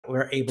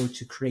we're able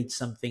to create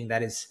something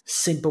that is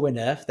simple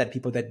enough that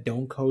people that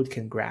don't code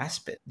can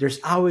grasp it. There's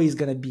always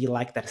going to be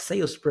like that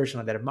salesperson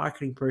or that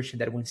marketing person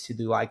that wants to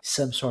do like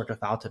some sort of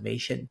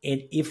automation.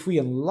 And if we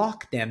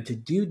unlock them to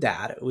do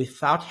that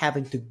without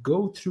having to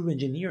go through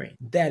engineering,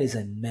 that is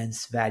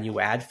immense value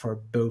add for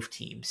both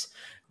teams,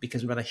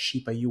 because we're going to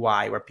ship a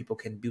UI where people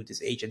can build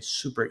this agent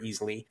super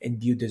easily and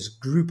build this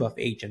group of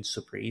agents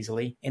super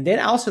easily. And then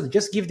also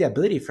just give the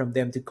ability from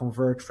them to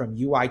convert from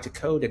UI to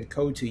code and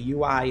code to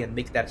UI and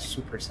make that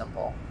super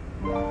simple.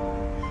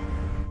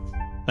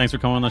 Thanks for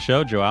coming on the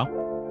show,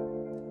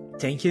 Joao.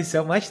 Thank you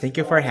so much. Thank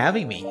you for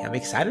having me. I'm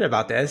excited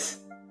about this.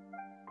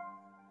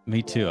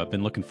 Me too. I've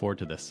been looking forward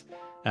to this.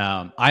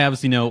 I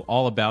obviously know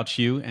all about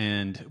you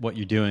and what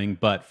you're doing,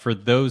 but for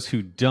those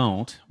who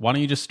don't, why don't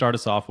you just start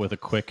us off with a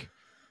quick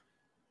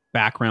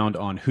background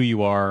on who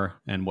you are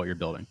and what you're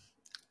building?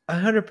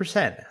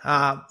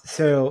 100%.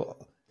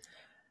 So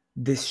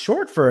the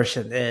short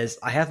version is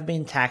I have been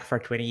in tech for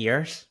 20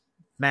 years,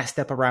 messed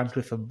up around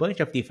with a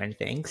bunch of different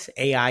things,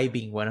 AI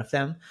being one of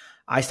them.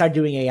 I started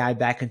doing AI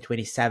back in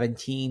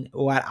 2017,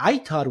 what I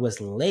thought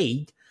was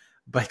late,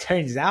 but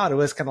turns out it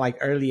was kind of like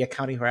early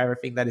accounting for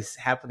everything that is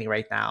happening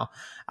right now.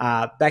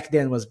 Back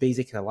then was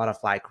basically a lot of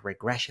like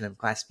regression and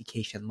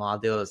classification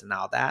models and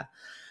all that.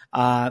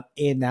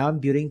 And now I'm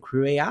building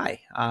CrewAI,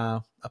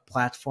 a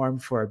platform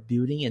for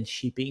building and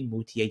shipping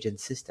multi-agent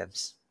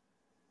systems.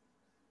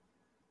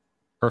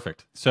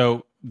 Perfect.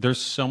 So there's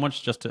so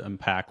much just to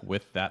unpack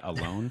with that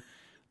alone.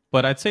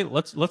 But I'd say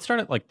let's start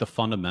at like the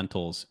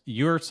fundamentals.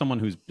 You're someone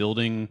who's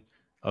building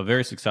a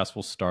very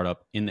successful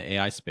startup in the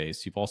AI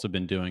space. You've also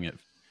been doing it,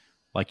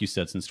 like you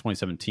said, since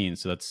 2017.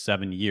 So that's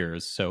 7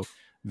 years. So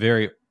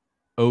very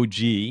OG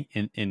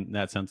in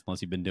that sense,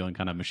 unless you've been doing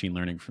kind of machine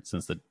learning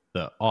since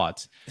the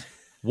aughts.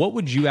 What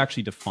would you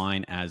actually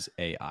define as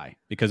AI?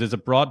 Because it's a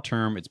broad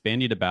term, it's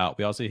bandied about.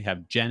 We also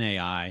have Gen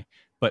AI,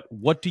 but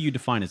what do you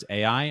define as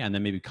AI? And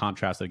then maybe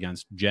contrast it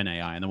against Gen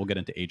AI, and then we'll get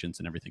into agents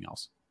and everything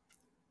else.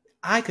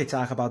 I could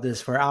talk about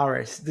this for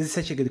hours. This is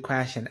such a good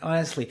question.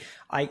 Honestly,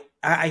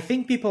 I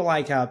think people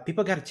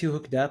people got too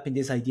hooked up in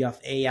this idea of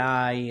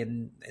AI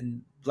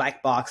and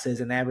black boxes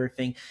and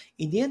everything.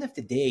 In the end of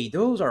the day,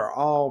 those are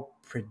all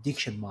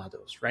prediction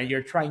models, right?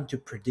 You're trying to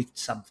predict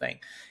something.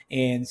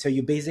 And so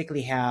you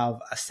basically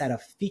have a set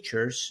of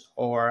features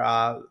or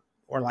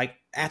like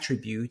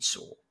attributes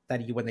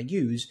that you want to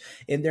use.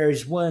 And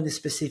there's one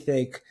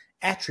specific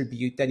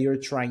attribute that you're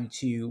trying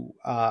to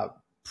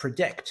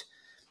predict.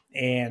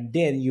 And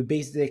then you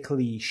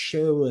basically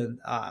show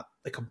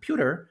the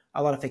computer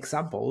a lot of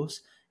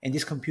examples, and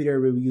this computer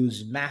will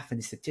use math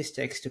and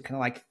statistics to kind of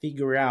like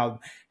figure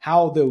out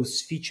how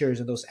those features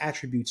and those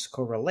attributes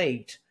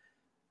correlate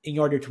in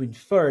order to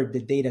infer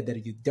the data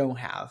that you don't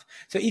have.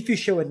 So if you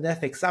show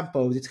enough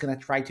examples, it's going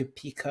to try to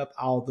pick up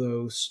all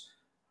those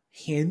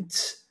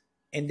hints,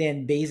 and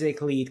then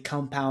basically it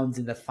compounds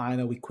in the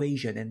final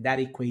equation, and that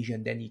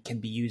equation then it can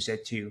be used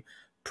to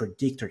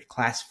predict or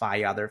classify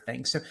other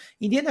things. So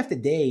in the end of the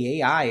day,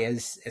 AI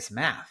is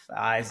math.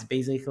 It's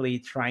basically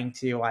trying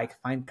to like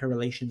find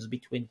correlations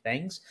between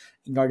things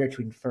in order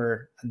to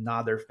infer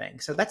another thing.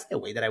 So that's the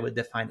way that I would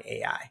define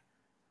AI.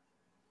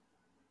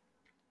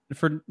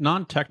 For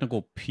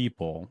non-technical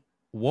people,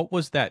 what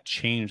was that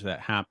change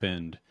that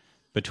happened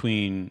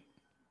between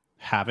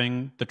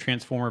having the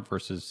transformer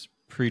versus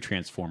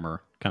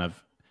pre-transformer, kind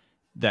of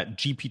that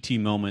GPT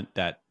moment,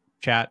 that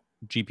chat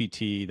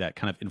GPT, that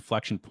kind of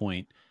inflection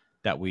point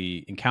that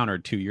we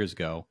encountered 2 years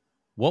ago?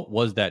 What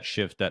was that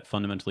shift that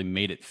fundamentally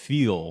made it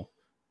feel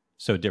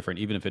so different,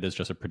 even if it is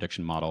just a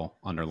prediction model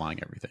underlying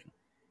everything?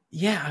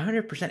 Yeah,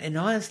 100%. And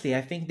honestly,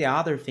 I think the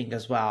other thing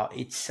as well,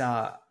 it's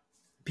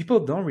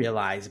people don't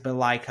realize, but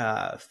like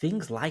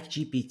things like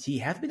GPT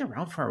have been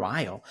around for a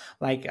while.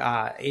 Like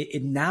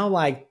it now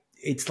like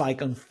it's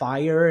like on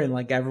fire and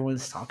like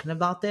everyone's talking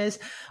about this.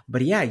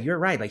 But yeah, you're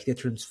right. Like the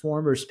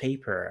Transformers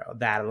paper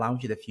that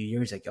launched a few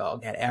years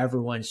ago got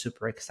everyone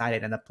super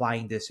excited and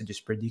applying this to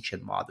just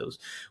prediction models,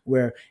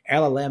 where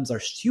LLMs are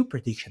still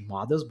prediction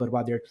models, but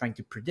what they're trying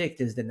to predict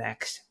is the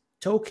next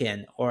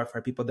token, or for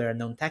people that are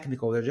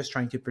non-technical, they're just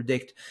trying to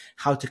predict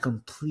how to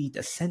complete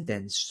a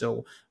sentence.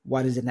 So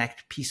what is the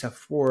next piece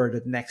of word,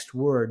 the next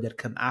word that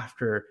come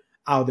after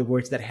all the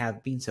words that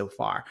have been so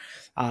far.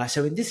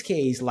 So in this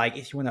case, like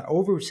if you want to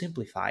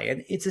oversimplify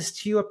it, it's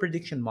still a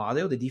prediction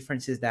model. The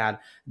difference is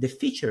that the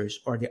features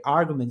or the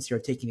arguments you're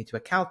taking into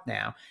account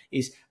now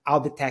is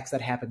all the text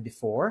that happened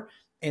before,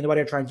 and what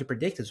you're trying to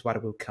predict is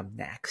what will come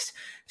next.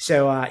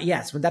 So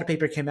yes, when that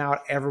paper came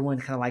out, everyone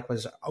kind of like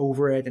was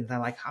over it and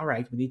kind of like, all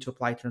right, we need to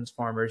apply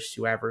transformers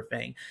to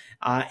everything.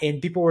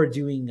 And people were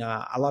doing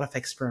a lot of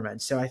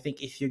experiments. So I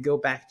think if you go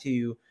back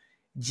to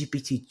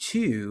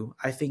GPT-2,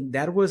 I think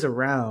that was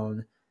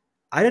around,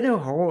 I don't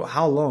know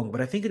how long, but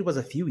I think it was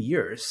a few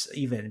years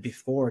even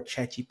before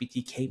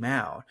ChatGPT came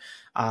out.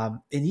 And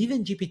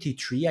even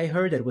GPT-3, I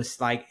heard that was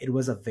like, it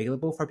was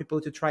available for people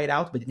to try it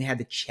out, but didn't have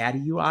the chat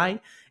UI.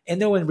 And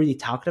no one really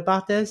talked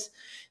about this.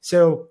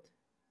 So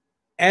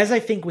as I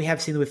think we have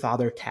seen with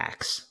other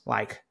techs,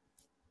 like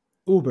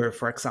Uber,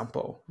 for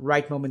example,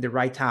 right moment, the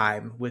right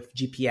time with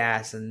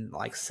GPS and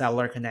like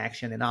cellular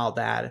connection and all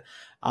that.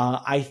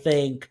 I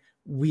think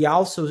we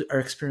also are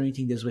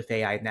experiencing this with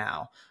AI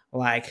now,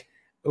 like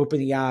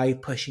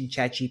OpenAI pushing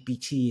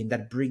ChatGPT and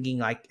that bringing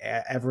like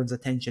everyone's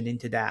attention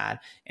into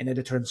that, and then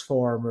the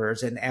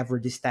transformers and ever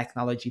this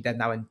technology that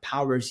now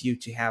empowers you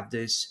to have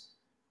this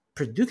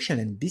production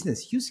and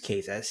business use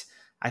cases.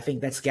 I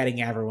think that's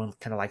getting everyone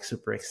kind of like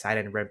super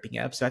excited and ramping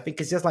up. So I think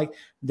it's just like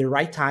the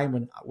right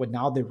time when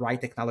now the right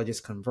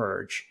technologies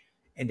converge,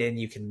 and then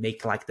you can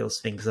make like those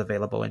things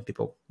available and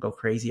people go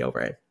crazy over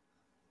it.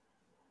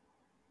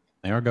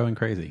 They are going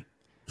crazy.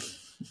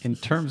 In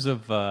terms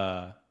of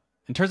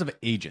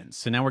agents,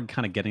 so now we're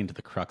kind of getting to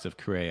the crux of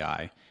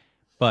CrewAI.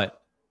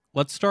 But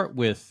let's start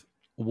with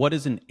what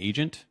is an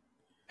agent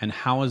and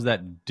how is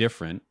that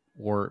different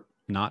or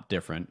not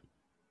different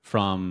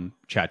from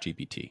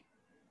ChatGPT?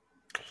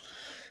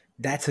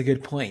 That's a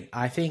good point.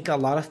 I think a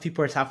lot of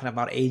people are talking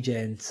about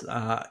agents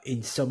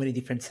in so many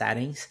different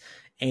settings,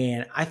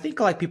 and I think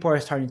like people are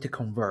starting to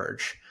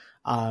converge.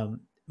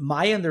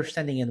 My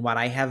understanding and what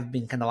I have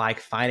been kind of like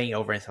fighting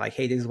over is like,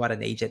 hey, this is what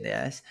an agent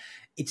is.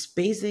 It's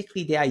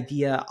basically the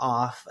idea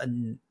of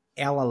an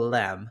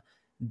LLM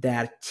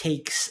that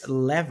takes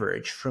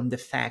leverage from the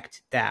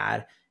fact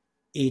that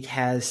it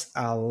has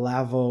a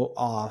level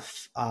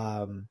of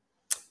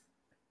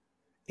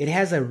it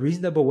has a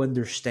reasonable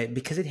understand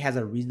because it has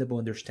a reasonable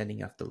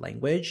understanding of the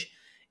language.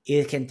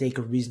 It can take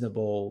a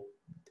reasonable,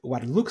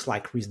 what looks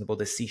like reasonable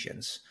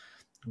decisions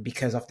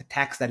because of the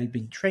text that it's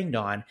been trained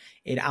on.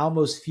 It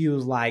almost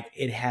feels like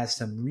it has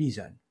some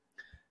reason.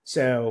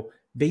 So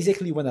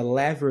basically, want to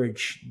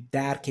leverage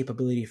that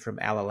capability from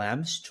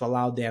LLMs to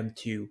allow them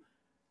to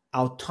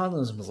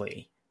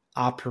autonomously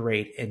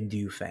operate and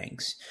do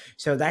things.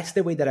 So that's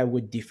the way that I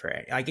would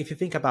differ. Like if you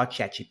think about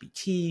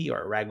ChatGPT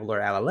or regular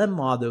LLM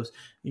models,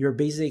 you're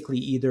basically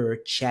either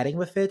chatting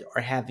with it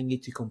or having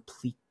it to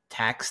complete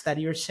text that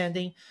you're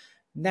sending.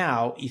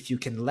 Now, if you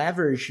can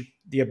leverage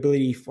the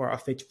ability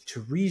of it to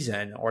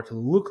reason or to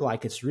look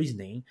like it's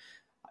reasoning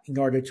in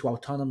order to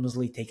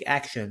autonomously take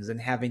actions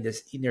and having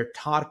this inner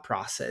thought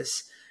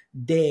process,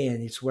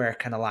 then it's where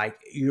kind of like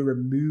you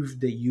remove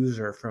the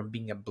user from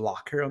being a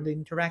blocker on the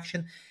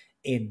interaction.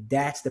 And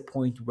that's the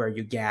point where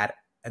you get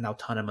an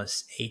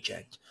autonomous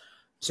agent.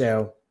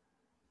 So,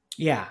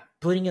 yeah,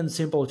 putting in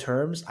simple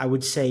terms, I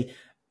would say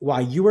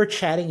while you are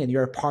chatting and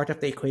you're a part of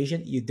the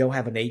equation, you don't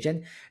have an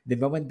agent. The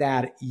moment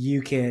that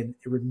you can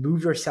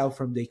remove yourself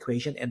from the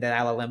equation and that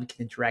LLM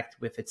can interact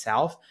with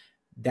itself,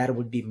 that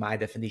would be my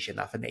definition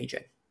of an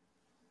agent.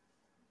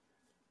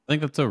 I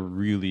think that's a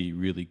really,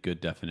 really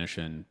good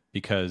definition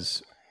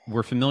because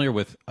we're familiar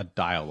with a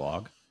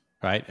dialogue,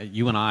 right?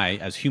 You and I,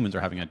 as humans,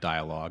 are having a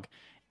dialogue,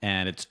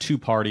 and it's two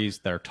parties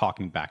that are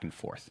talking back and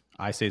forth.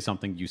 I say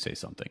something, you say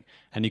something.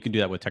 And you can do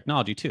that with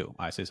technology too.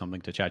 I say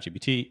something to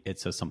ChatGPT, it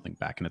says something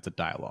back, and it's a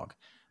dialogue.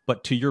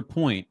 But to your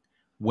point,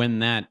 when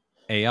that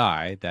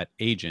AI, that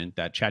agent,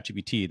 that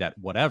ChatGPT, that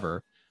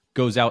whatever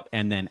goes out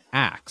and then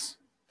acts,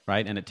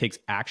 right? And it takes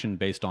action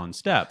based on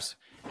steps.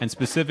 And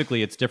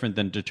specifically, it's different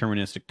than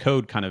deterministic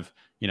code kind of,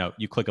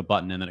 you click a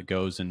button and then it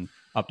goes and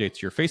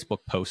updates your Facebook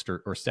post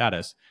or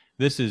status.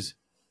 This is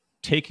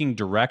taking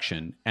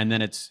direction and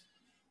then it's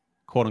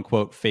quote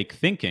unquote fake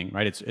thinking,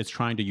 right? It's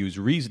trying to use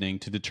reasoning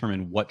to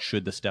determine what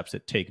should the steps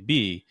it take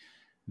be.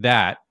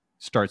 That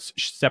starts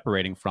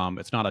separating from,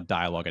 it's not a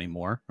dialogue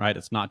anymore, right?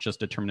 It's not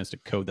just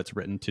deterministic code that's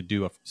written to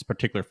do a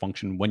particular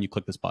function. When you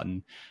click this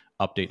button,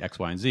 update X,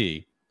 Y, and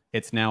Z.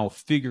 It's now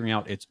figuring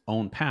out its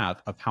own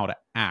path of how to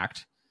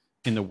act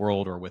in the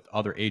world or with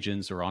other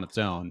agents or on its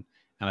own.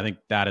 And I think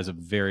that is a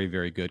very,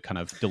 very good kind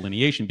of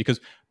delineation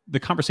because the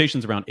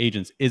conversations around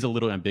agents is a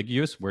little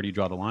ambiguous. Where do you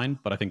draw the line?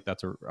 But I think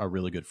that's a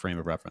really good frame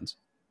of reference.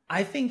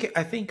 I think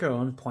your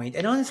own point,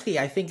 and honestly,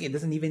 I think it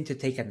doesn't even to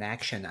take an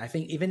action. I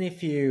think even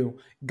if you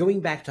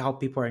going back to how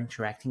people are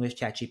interacting with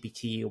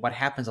ChatGPT, what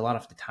happens a lot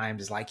of the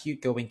times is like you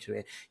go into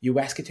it, you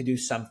ask it to do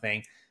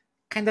something,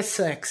 kind of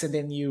sucks, and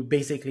then you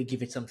basically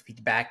give it some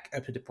feedback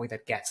up to the point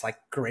that gets like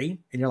great,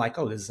 and you're like,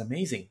 oh, this is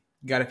amazing.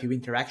 Got a few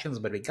interactions,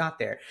 but we got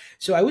there.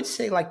 So I would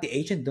say like the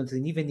agent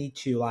doesn't even need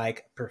to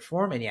like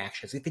perform any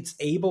actions. If it's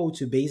able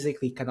to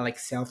basically kind of like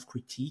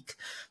self-critique,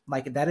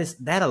 like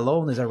that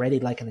alone is already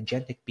like an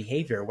agentic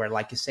behavior where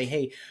like you say,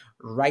 hey,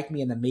 write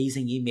me an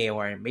amazing email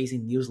or an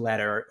amazing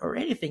newsletter or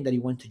anything that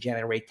you want to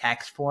generate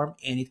text form,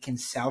 and it can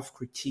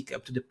self-critique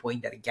up to the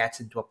point that it gets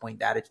into a point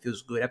that it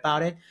feels good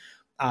about it.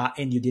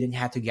 And you didn't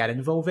have to get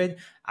involved in,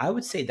 I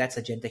would say that's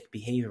agentic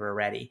behavior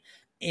already.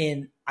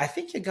 And I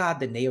think you got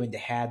the nail in the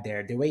head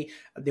there. The way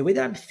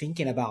that I'm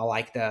thinking about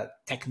like the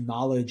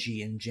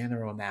technology in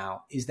general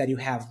now is that you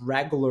have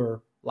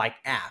regular like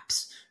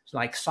apps, so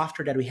like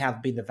software that we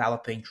have been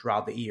developing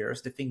throughout the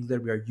years, the things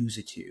that we are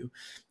used to.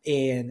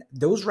 And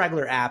those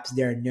regular apps,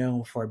 they're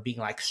known for being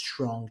like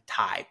strong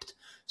typed.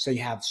 So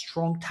you have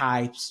strong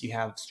types, you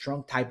have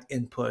strong typed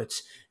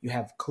inputs, you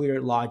have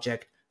clear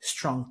logic,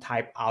 strong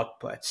type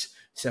outputs.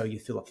 So you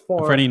fill a For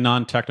form. any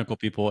non-technical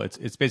people,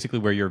 it's basically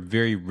where you're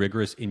very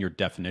rigorous in your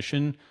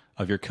definition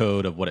of your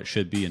code of what it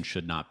should be and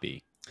should not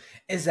be.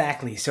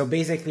 Exactly. So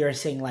basically, you're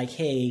saying like,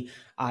 hey,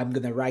 I'm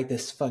gonna write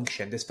this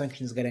function. This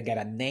function is gonna get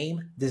a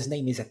name. This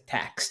name is a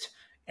text,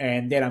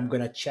 and then I'm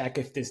gonna check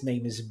if this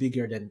name is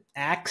bigger than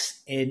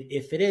X, and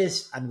if it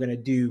is, I'm gonna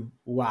do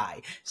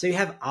Y. So you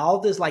have all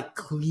this like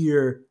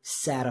clear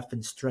set of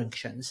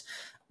instructions.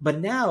 But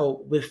now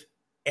with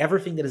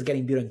everything that is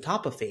getting built on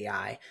top of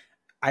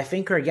I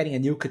think we're getting a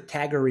new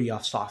category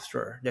of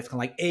software that's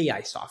kind of like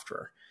AI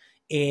software,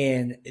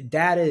 and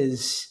that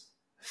is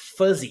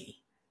fuzzy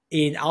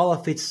in all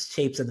of its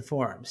shapes and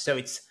forms. So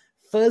it's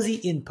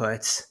fuzzy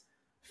inputs,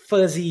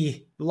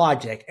 fuzzy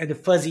logic, and the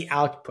fuzzy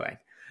output.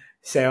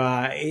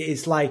 So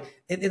it's like,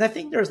 and I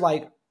think there's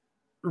like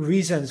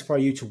reasons for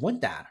you to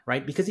want that,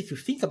 right? Because if you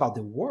think about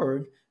the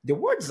word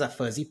is a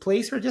fuzzy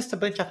place. We're just a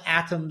bunch of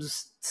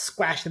atoms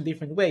squashed in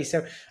different ways.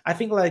 So I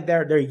think like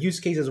there are use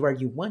cases where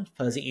you want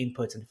fuzzy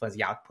inputs and fuzzy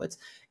outputs,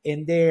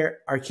 and there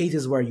are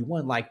cases where you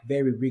want like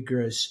very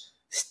rigorous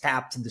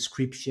steps and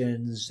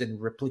descriptions and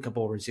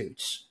replicable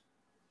results.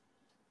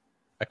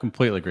 I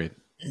completely agree.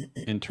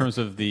 In terms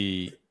of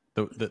the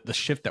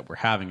shift that we're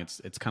having,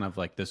 it's kind of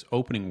like this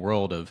opening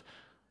world of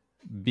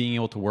being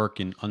able to work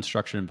in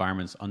unstructured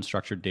environments,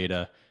 unstructured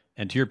data.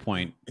 And to your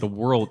point, the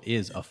world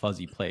is a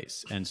fuzzy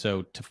place. And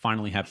so to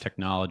finally have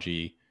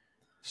technology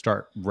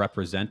start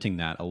representing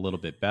that a little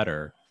bit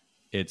better,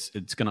 it's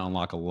going to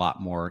unlock a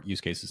lot more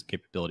use cases,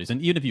 capabilities.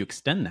 And even if you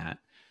extend that,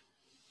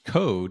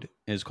 code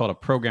is called a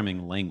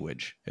programming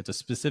language. It's a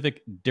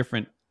specific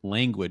different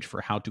language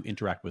for how to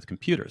interact with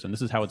computers. And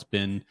this is how it's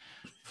been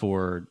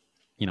for,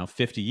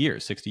 50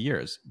 years, 60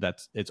 years.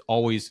 It's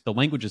always, the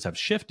languages have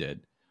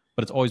shifted,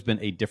 but it's always been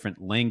a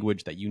different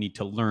language that you need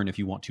to learn if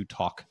you want to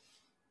talk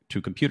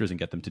to computers and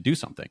get them to do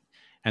something.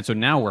 And so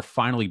now we're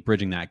finally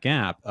bridging that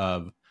gap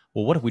of,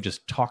 well, what if we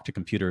just talk to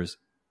computers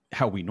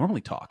how we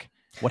normally talk?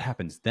 What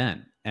happens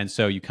then? And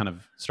so you kind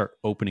of start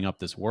opening up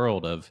this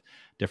world of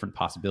different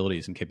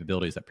possibilities and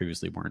capabilities that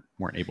previously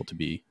weren't able to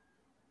be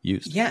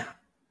used. Yeah.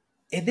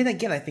 And then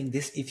again, I think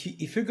this,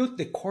 if you go to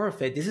the core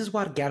of it, this is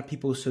what got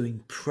people so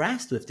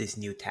impressed with this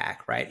new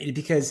tech, right?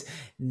 Because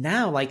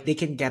now like they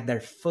can get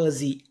their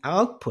fuzzy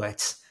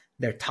outputs,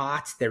 their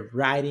thoughts, their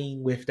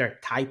writing with their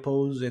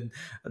typos and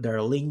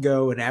their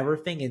lingo and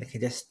everything, and they can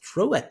just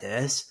throw at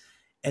this,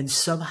 and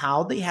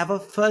somehow they have a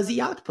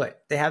fuzzy output.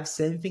 They have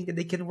something that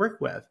they can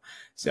work with.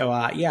 So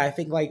yeah, I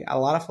think like a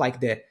lot of like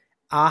the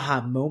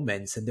aha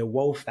moments and the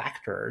wow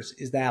factors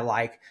is that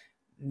like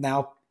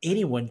now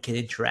anyone can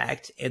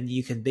interact, and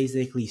you can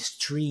basically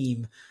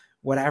stream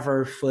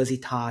whatever fuzzy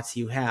thoughts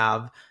you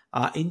have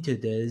into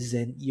this,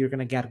 and you're going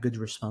to get good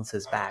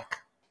responses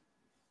back.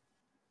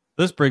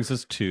 This brings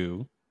us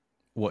to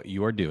what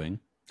you are doing.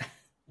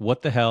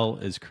 What the hell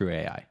is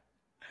CrewAI?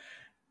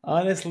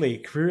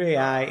 Honestly,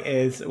 CrewAI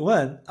is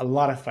one, a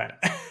lot of fun.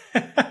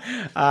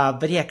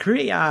 But yeah,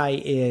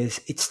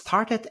 CrewAI it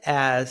started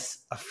as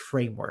a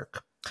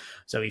framework.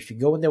 So if you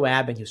go on the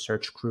web and you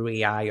search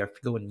CrewAI, or if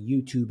you go on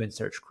YouTube and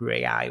search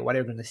CrewAI, what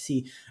you're going to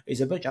see is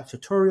a bunch of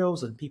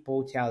tutorials and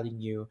people telling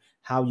you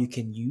how you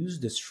can use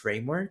this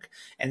framework.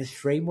 And the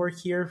framework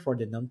here for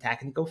the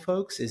non-technical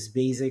folks is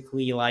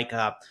basically like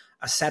a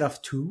set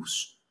of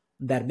tools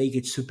that make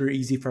it super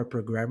easy for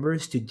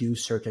programmers to do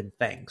certain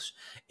things.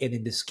 And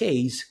in this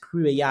case,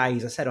 CrewAI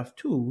is a set of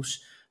tools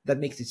that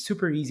makes it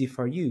super easy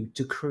for you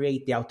to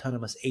create the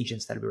autonomous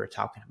agents that we were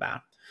talking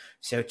about.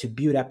 So to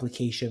build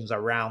applications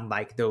around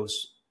like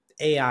those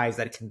AIs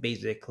that can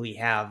basically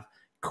have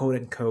quote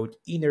unquote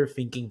inner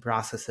thinking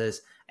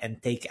processes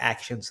and take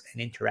actions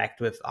and interact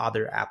with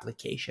other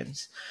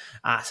applications.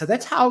 So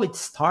that's how it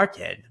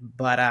started,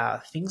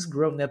 but things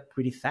grown up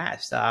pretty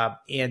fast,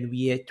 and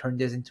we turned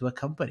this into a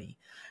company.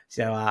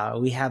 So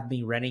we have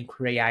been running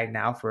CrewAI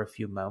now for a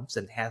few months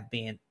and have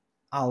been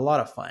a lot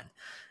of fun.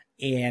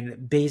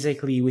 And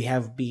basically, we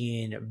have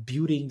been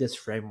building this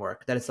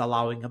framework that is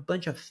allowing a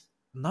bunch of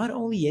not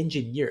only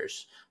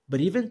engineers,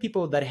 but even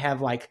people that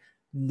have like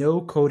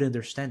no code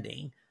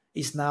understanding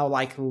is now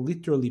like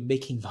literally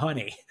making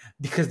money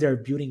because they're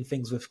building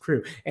things with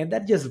Crew. And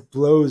that just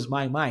blows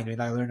my mind when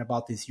I learn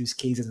about these use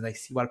cases and I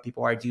see what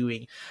people are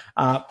doing.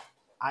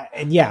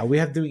 And yeah, we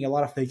have doing a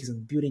lot of things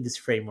in building this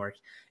framework,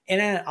 and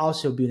then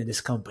also building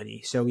this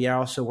company. So we are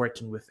also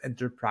working with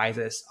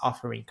enterprises,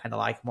 offering kind of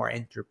like more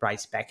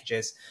enterprise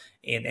packages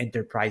and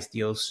enterprise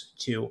deals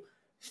to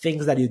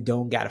things that you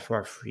don't get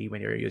for free when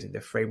you're using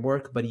the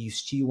framework, but you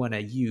still want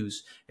to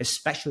use,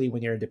 especially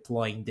when you're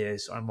deploying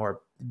this on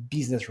more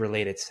business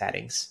related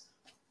settings.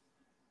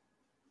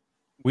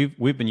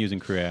 We've been using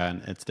CrewAI,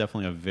 and it's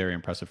definitely a very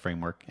impressive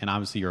framework. And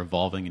obviously, you're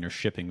evolving and you're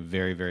shipping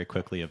very, very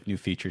quickly of new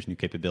features, new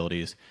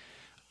capabilities.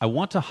 I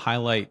want to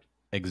highlight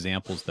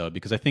examples though,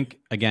 because I think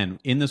again,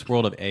 in this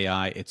world of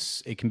AI,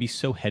 it can be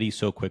so heady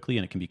so quickly,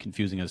 and it can be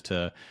confusing as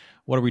to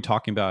what are we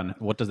talking about and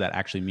what does that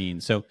actually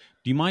mean. So do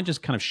you mind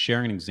just kind of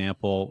sharing an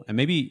example? And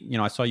maybe,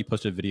 I saw you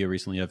posted a video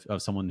recently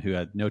of someone who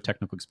had no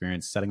technical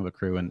experience setting up a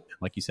crew and,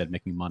 like you said,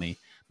 making money,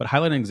 but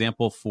highlight an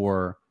example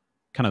for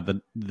kind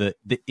of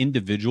the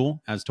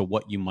individual as to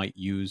what you might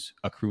use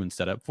a crew and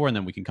setup for, and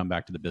then we can come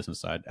back to the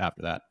business side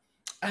after that.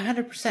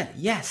 100%.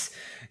 Yes.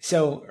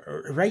 So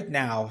right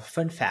now,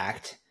 fun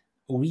fact,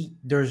 we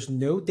there's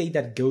no day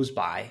that goes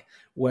by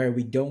where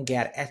we don't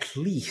get at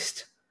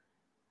least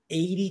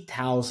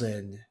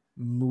 80,000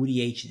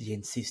 Moody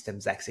agent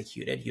systems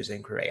executed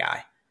using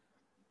CrewAI.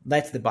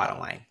 That's the bottom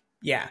Wow. line.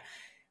 Yeah.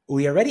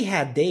 We already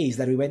had days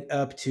that we went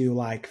up to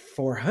like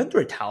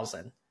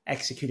 400,000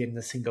 executed in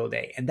a single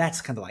day. And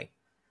that's kind of like,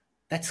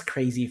 that's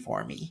crazy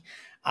for me.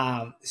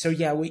 So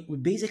yeah, we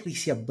basically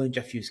see a bunch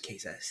of use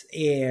cases,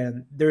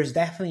 and it's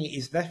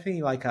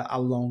definitely like a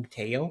long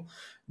tail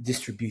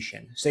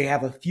distribution. So you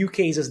have a few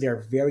cases that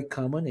are very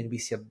common, and we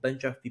see a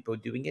bunch of people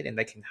doing it, and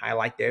I can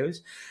highlight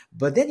those.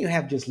 But then you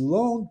have just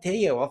long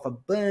tail of a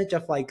bunch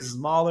of like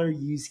smaller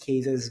use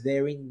cases,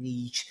 very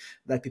niche,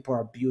 that people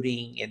are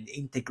building and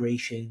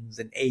integrations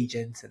and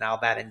agents and all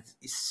that, and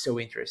it's so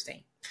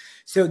interesting.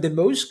 So the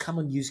most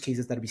common use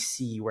cases that we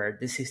see where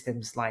the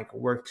systems like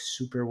work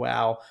super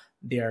well,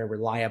 they're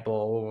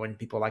reliable, and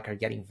people like are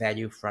getting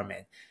value from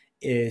it,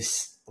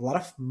 is a lot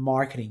of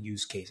marketing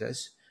use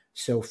cases.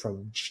 So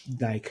from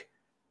like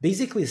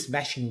basically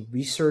smashing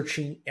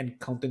researching and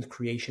content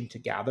creation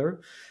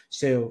together.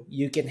 So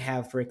you can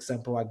have, for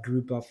example, a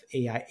group of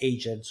AI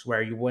agents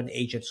where one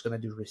agent's going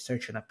to do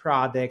research on a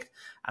product,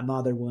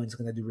 another one's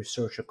going to do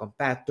research on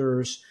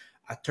competitors,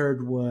 a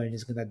third one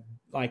is going to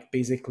like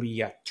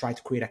basically try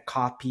to create a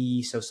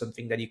copy, so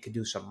something that you can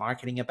do some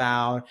marketing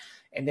about,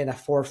 and then a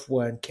fourth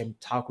one can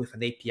talk with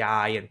an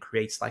API and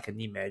creates like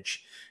an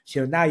image.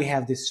 So now you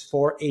have these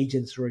four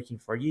agents working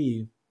for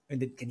you,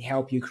 and it can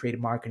help you create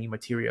marketing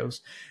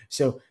materials.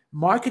 So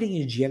marketing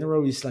in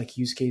general is like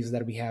use cases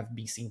that we have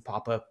been seeing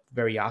pop up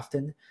very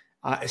often,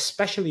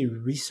 especially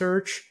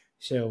research.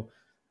 So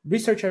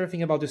research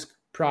everything about this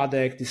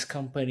product, this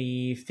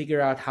company,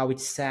 figure out how it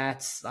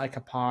sets like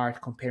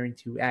apart comparing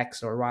to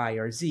X or Y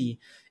or Z,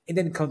 and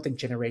then content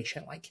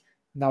generation. Like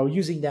now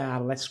using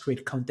that, let's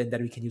create content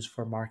that we can use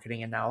for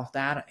marketing and all of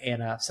that.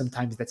 And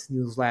sometimes that's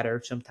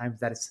newsletter, sometimes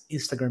that's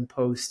Instagram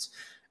posts.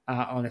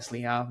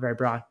 Honestly, very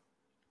broad.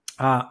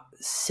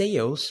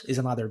 Sales is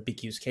another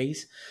big use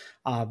case,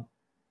 uh,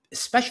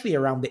 especially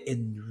around the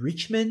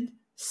enrichment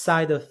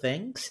side of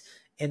things,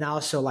 and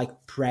also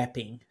like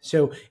prepping.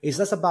 So it's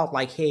less about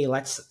like, hey,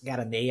 let's get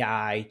an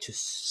AI to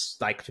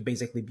like to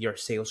basically be our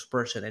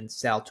salesperson and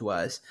sell to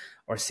us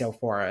or sell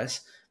for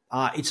us.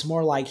 It's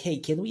more like, hey,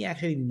 can we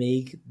actually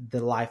make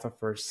the life of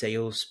our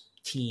sales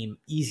team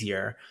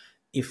easier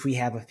if we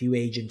have a few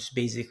agents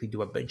basically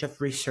do a bunch of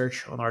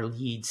research on our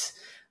leads,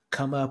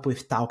 come up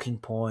with talking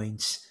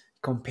points,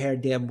 compare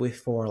them with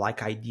for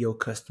like ideal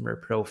customer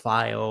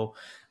profile,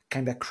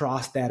 kind of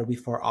cross that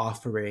with our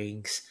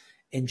offerings,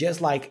 and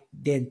just like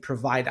then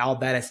provide all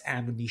that as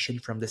ammunition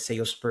from the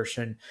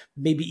salesperson,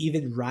 maybe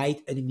even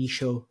write an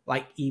initial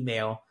like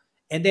email,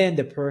 and then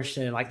the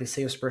person like the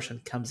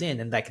salesperson comes in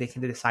and like they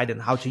can decide on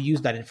how to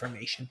use that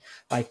information,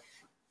 like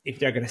if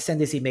they're going to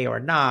send this email or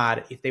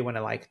not, if they want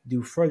to like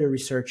do further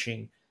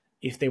researching,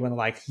 if they want to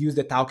like use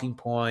the talking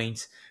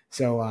points.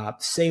 So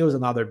sales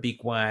another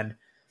big one.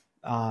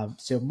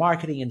 So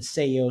marketing and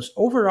sales,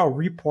 overall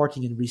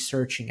reporting and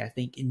researching, I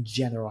think in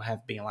general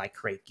have been like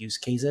great use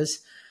cases.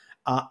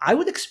 I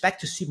would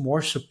expect to see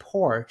more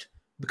support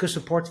because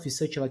support is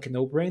such like a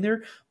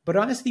no-brainer. But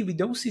honestly, we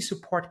don't see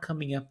support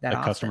coming up that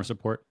Like customer often.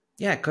 support.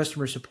 Yeah,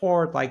 customer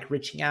support, like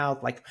reaching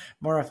out, like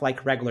more of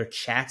like regular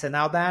chats and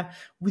all that.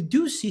 We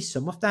do see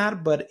some of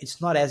that, but it's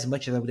not as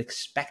much as I would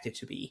expect it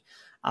to be.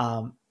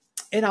 Um,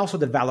 and also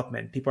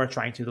development. People are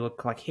trying to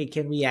look like, hey,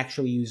 can we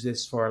actually use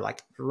this for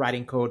like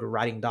writing code or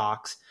writing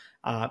docs,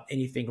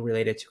 anything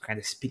related to kind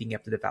of speeding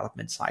up the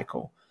development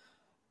cycle.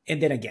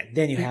 And then again,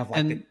 then you have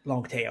like the And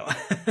long tail.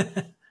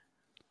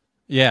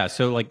 yeah,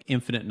 so like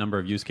infinite number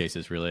of use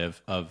cases really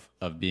of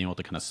being able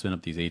to kind of spin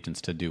up these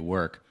agents to do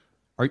work.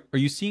 Are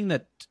you seeing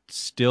that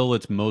still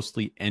it's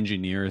mostly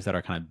engineers that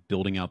are kind of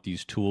building out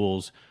these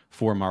tools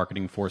for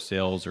marketing, for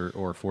sales,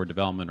 or for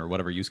development or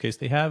whatever use case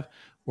they have?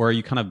 Or are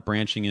you kind of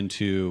branching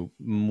into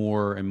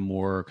more and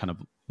more kind of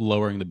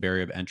lowering the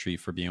barrier of entry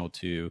for being able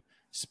to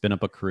spin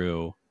up a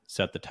crew,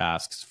 set the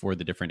tasks for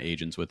the different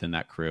agents within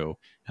that crew,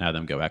 and have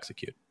them go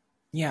execute?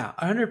 Yeah,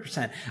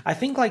 100%. I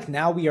think like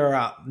now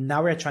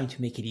we're trying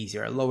to make it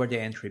easier, lower the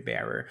entry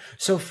barrier.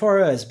 So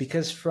for us,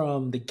 because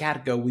from the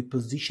get-go we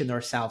position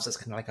ourselves as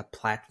kind of like a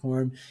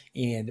platform,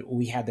 and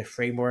we have the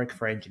framework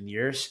for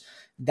engineers,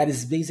 that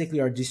is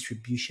basically our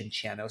distribution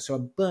channel. So a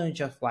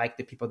bunch of like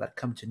the people that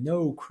come to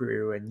know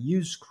Crew and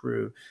use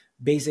Crew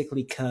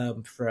basically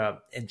come from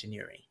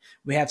engineering.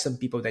 We have some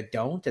people that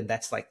don't, and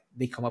that's like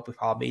they come up with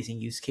all amazing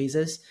use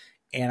cases.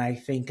 And I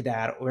think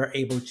that we're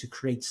able to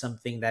create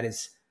something that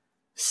is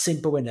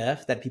simple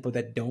enough that people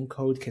that don't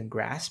code can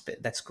grasp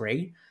it. That's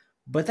great.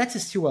 But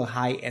that's still a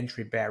high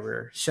entry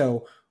barrier.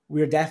 So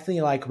we're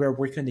definitely like we're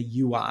working on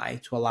the UI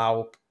to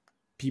allow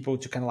people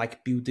to kind of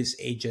like build these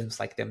agents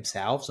like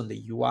themselves on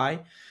the UI.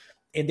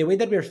 And the way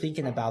that we're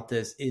thinking about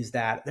this is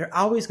that there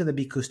are always going to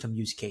be custom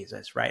use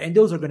cases, right? And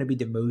those are going to be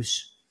the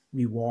most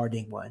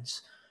rewarding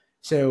ones.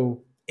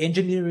 So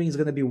engineering is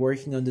going to be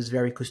working on these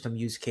very custom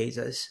use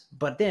cases.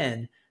 But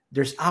then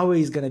there's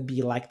always going to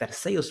be like that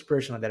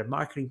salesperson or that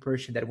marketing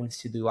person that wants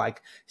to do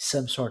like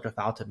some sort of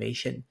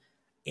automation.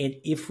 And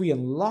if we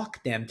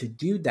unlock them to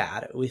do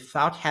that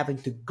without having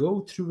to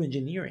go through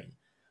engineering,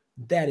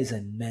 that is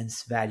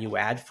immense value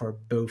add for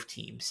both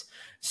teams.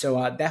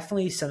 So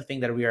definitely something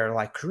that we are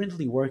like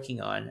currently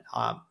working on,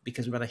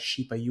 because we want to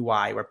ship a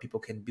UI where people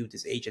can build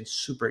this agent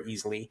super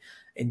easily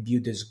and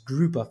build this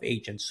group of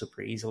agents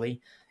super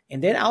easily.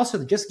 And then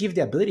also just give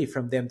the ability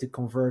from them to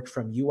convert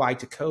from UI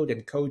to code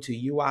and code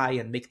to UI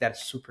and make that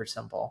super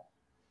simple.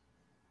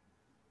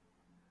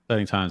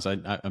 Exciting times.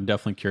 I'm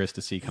definitely curious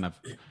to see kind of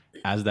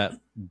as that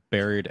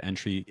barrier to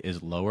entry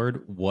is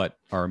lowered, what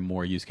are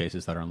more use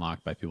cases that are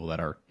unlocked by people that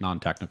are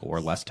non-technical or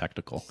less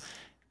technical.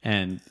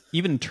 And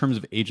even in terms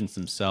of agents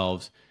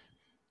themselves,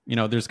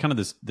 there's kind of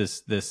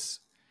this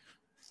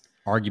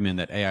argument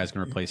that AI is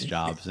going to replace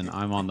jobs, and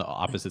I'm on the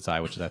opposite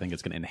side, which is I think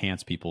it's going to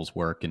enhance people's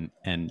work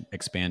and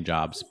expand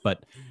jobs.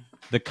 But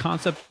the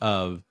concept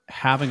of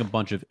having a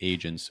bunch of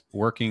agents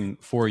working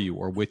for you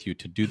or with you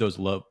to do those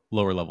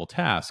lower level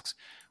tasks,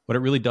 what it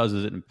really does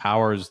is it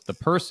empowers the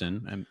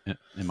person,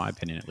 in my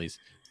opinion at least,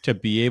 to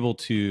be able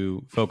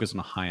to focus on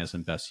the highest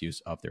and best use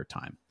of their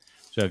time.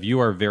 So if you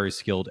are very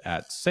skilled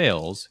at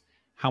sales,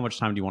 how much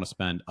time do you want to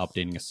spend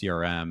updating a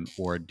CRM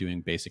or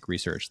doing basic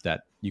research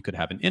that you could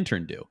have an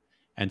intern do?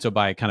 And so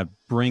by kind of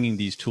bringing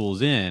these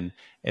tools in,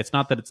 it's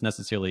not that it's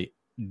necessarily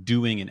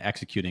doing and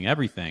executing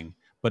everything,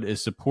 but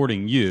is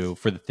supporting you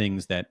for the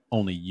things that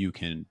only you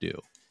can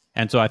do.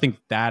 And so I think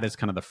that is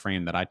kind of the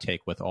frame that I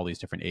take with all these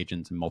different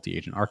agents and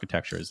multi-agent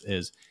architectures,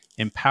 is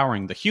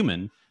empowering the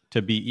human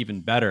to be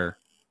even better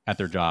at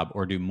their job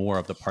or do more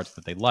of the parts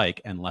that they like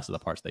and less of the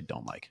parts they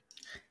don't like.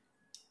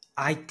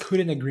 I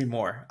couldn't agree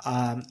more.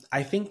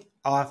 I think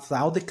of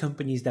all the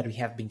companies that we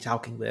have been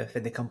talking with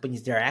and the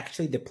companies that are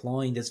actually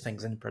deploying these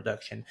things in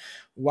production,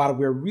 what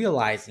we're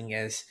realizing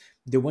is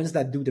the ones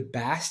that do the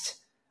best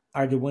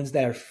are the ones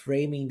that are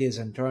framing this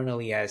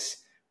internally as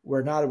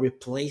we're not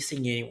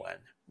replacing anyone,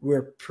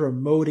 we're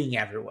promoting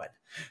everyone.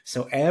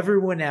 So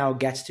everyone now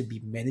gets to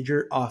be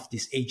manager of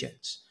these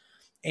agents.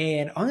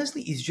 And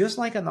honestly, it's just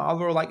like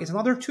another, like it's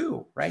another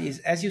tool, right? It's,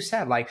 as you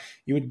said, like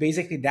you would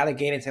basically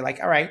delegate and say like,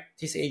 all right,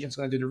 this agent's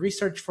going to do the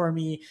research for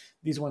me.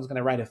 This one's going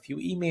to write a few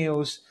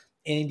emails.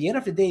 And in the end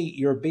of the day,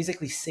 you're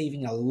basically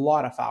saving a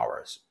lot of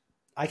hours.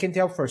 I can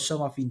tell for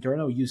some of the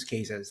internal use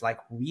cases, like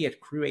we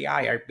at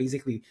CrewAI are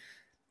basically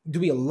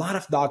doing a lot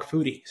of dog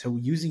fooding. So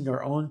using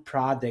our own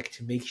product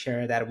to make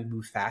sure that we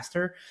move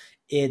faster.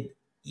 It,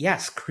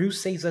 yes, Crew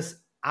saves us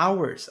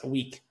hours a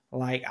week.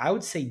 Like I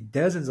would say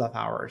dozens of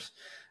hours.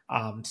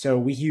 So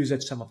we use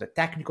it some of the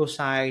technical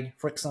side.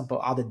 For example,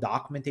 all the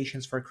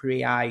documentations for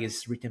CrewAI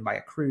is written by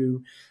a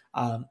crew.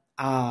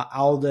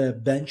 All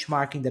the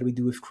benchmarking that we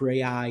do with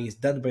CrewAI is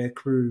done by a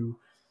crew.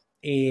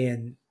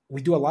 And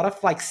we do a lot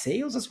of like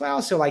sales as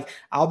well. So like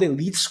all the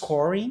lead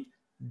scoring,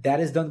 that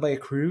is done by a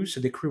crew. So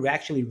the crew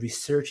actually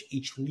research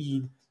each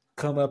lead,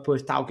 come up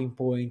with talking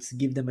points,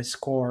 give them a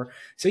score.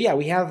 So yeah,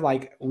 we have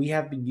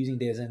been using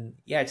this, and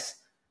yeah,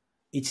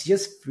 it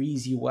just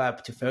frees you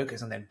up to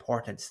focus on the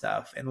important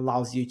stuff and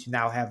allows you to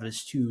now have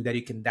this tool that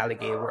you can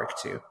delegate work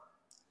to.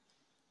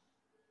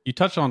 You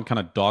touched on kind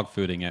of dog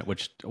fooding it,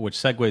 which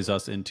segues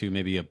us into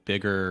maybe a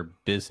bigger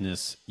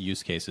business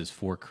use cases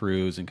for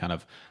crews and kind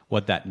of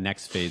what that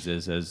next phase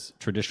is as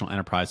traditional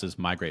enterprises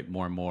migrate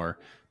more and more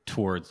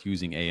towards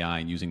using AI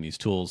and using these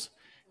tools.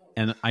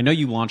 And I know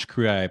you launched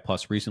CrewAI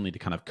Plus recently to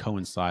kind of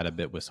coincide a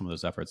bit with some of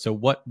those efforts. So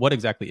what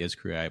exactly is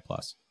CrewAI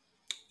Plus?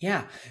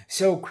 Yeah,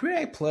 so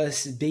CrewAI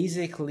Plus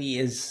basically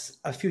is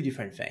a few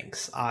different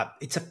things.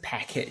 It's a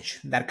package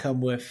that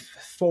comes with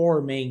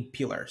four main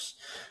pillars.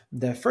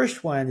 The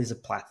first one is a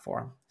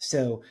platform.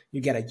 So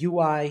you get a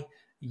UI,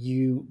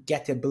 you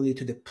get the ability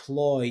to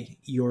deploy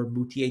your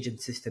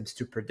multi-agent systems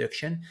to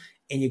production,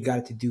 and you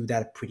got to do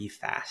that pretty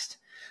fast.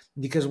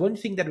 Because one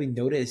thing that we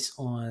notice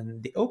on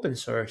the open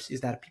source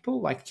is that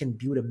people like can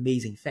build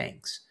amazing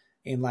things,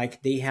 and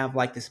like they have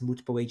like this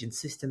multiple agent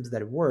systems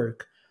that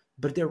work,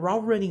 but they're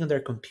all running on their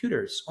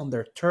computers, on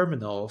their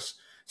terminals.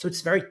 So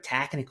it's very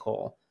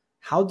technical.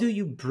 How do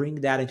you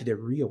bring that into the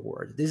real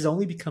world? This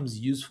only becomes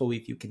useful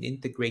if you can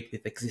integrate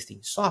with existing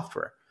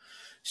software.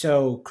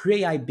 So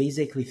CrewAI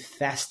basically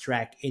fast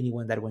track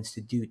anyone that wants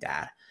to do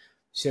that.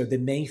 So the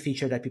main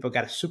feature that people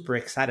got super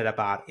excited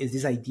about is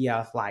this idea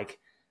of like,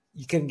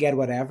 you can get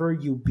whatever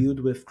you build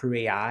with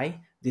CrewAI,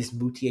 these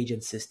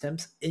multi-agent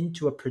systems,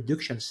 into a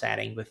production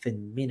setting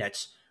within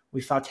minutes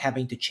without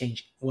having to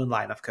change one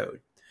line of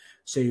code.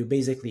 So you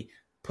basically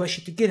push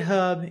it to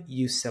GitHub,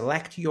 you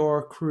select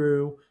your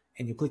crew,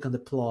 and you click on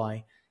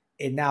deploy.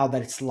 And now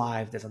that it's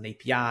live, there's an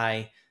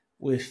API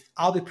with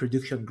all the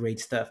production grade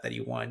stuff that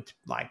you want,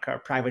 like a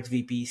private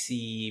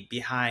VPC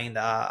behind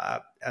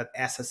a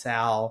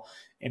SSL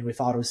and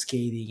with auto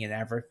scaling and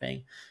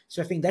everything.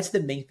 So I think that's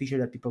the main feature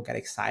that people get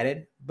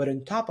excited. But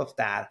on top of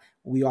that,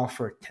 we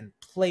offer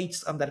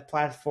templates on that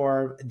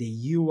platform.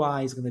 The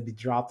UI is going to be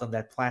dropped on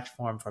that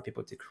platform for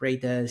people to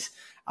create this.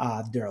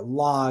 There are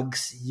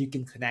logs. You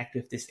can connect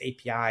with these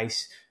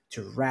APIs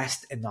to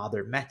REST and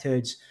other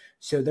methods.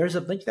 So there's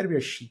a bunch that we're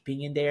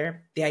shipping in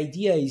there. The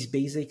idea is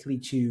basically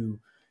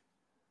to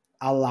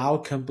allow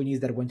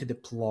companies that want to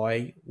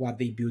deploy what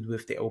they build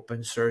with the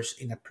open source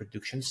in a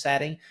production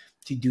setting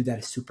to do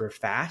that super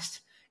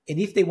fast. And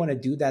if they want to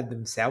do that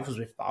themselves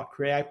without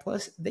CrewAI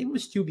Plus, they will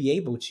still be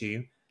able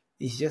to.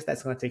 It's just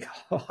that's going to take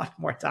a lot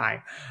more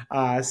time.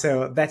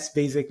 So that's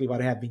basically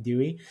what I have been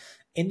doing.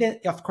 And then,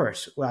 of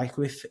course, like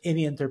with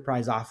any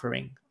enterprise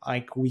offering,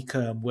 like we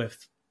come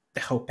with the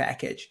whole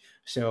package.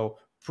 So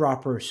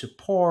proper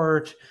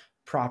support,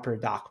 proper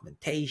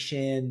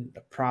documentation,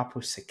 the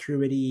proper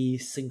security,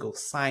 single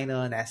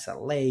sign-on,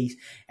 SLAs,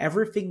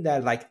 everything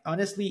that like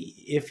honestly,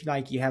 if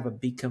like you have a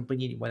big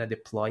company and you want to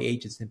deploy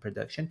agents in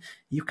production,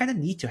 you kind of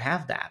need to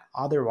have that.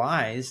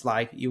 Otherwise,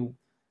 like you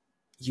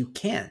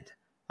can't.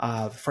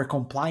 For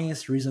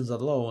compliance reasons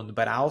alone,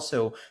 but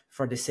also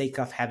for the sake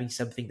of having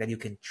something that you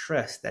can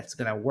trust that's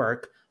going to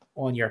work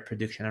on your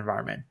production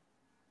environment.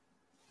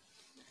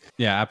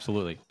 Yeah,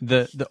 absolutely.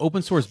 The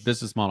open source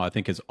business model I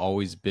think has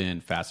always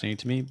been fascinating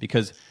to me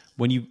because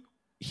when you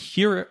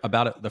hear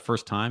about it the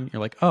first time, you're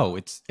like, oh,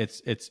 it's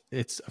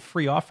a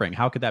free offering.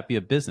 How could that be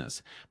a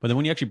business? But then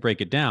when you actually break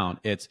it down,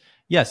 it's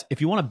yes,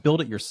 if you want to build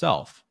it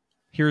yourself,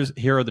 here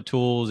are the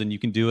tools and you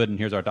can do it, and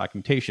here's our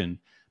documentation.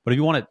 But if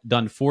you want it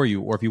done for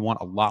you, or if you want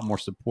a lot more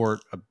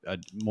support, a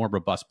more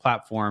robust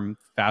platform,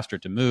 faster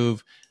to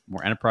move,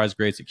 more enterprise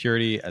grade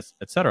security, et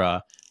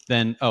cetera,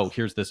 then, oh,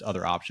 here's this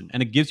other option.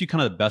 And it gives you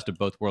kind of the best of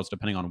both worlds,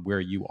 depending on where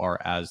you are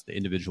as the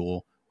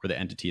individual or the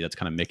entity that's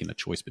kind of making the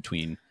choice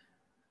between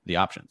the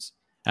options.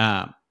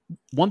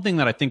 One thing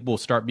that I think will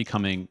start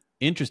becoming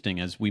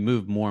interesting as we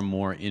move more and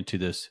more into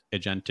this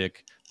agentic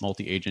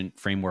multi-agent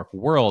framework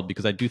world,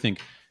 because I do think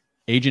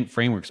agent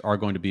frameworks are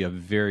going to be a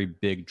very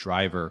big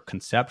driver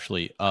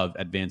conceptually of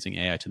advancing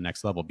AI to the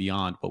next level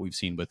beyond what we've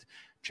seen with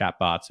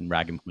chatbots and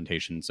RAG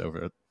implementations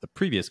over the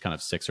previous kind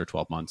of 6 or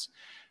 12 months.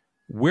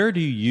 Where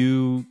do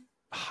you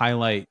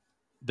highlight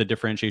the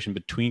differentiation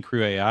between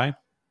CrewAI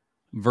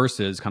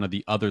versus kind of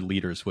the other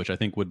leaders, which I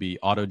think would be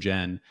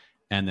AutoGen,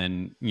 and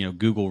then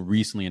Google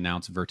recently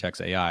announced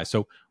Vertex AI.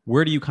 So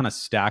where do you kind of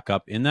stack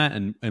up in that,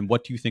 and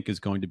what do you think is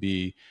going to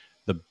be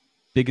the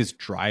biggest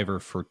driver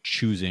for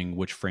choosing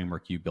which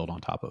framework you build on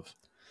top of?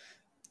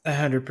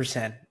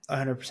 100%,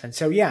 100%.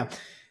 So yeah,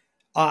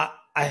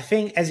 I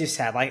think as you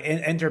said, like in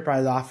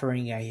enterprise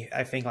offering,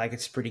 I think like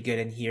it's pretty good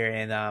in here.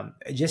 And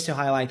just to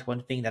highlight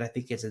one thing that I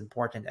think is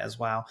important as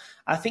well,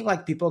 I think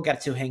like people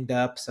get too hanged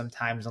up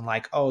sometimes on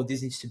like, oh,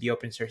 this needs to be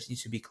open source,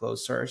 needs to be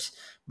closed source.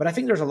 But I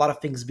think there's a lot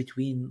of things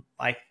between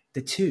like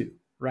the two,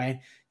 right?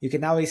 You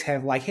can always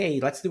have like, hey,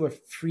 let's do a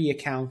free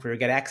account where you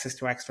get access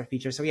to extra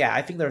features. So yeah,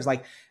 I think there's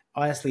like,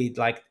 honestly,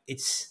 like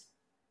it's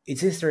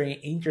just very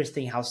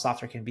interesting how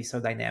software can be so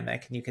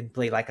dynamic and you can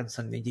play like in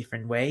so many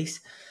different ways.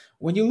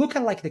 When you look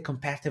at like the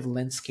competitive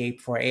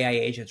landscape for AI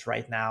agents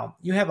right now,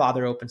 you have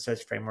other open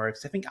source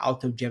frameworks. I think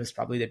AutoGem is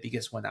probably the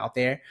biggest one out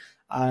there.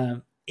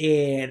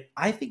 And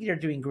I think they're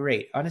doing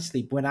great.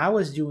 Honestly, when I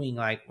was building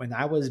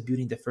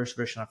the first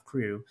version of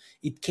Crew,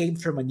 it came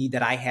from a need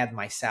that I had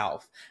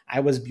myself. I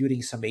was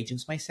building some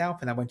agents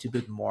myself and I wanted to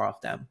build more of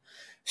them.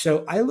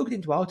 So I looked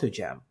into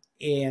AutoGem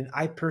and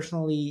I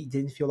personally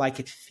didn't feel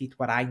like it fit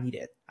what I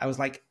needed. I was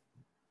like,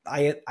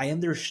 I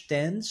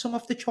understand some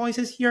of the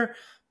choices here,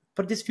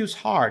 but this feels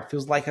hard.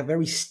 Feels like a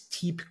very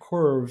steep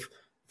curve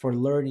for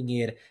learning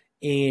it,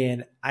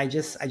 and I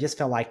just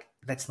felt like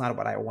that's not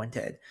what I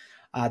wanted.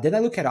 Then I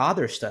look at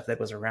other stuff that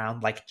was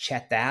around, like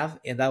ChatDav,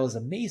 and I was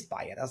amazed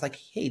by it. I was like,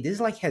 hey,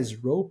 this like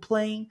has role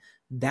playing,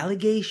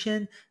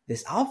 delegation.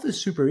 This alpha is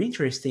super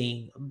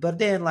interesting, but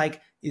then like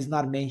is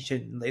not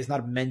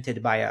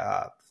meant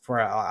by for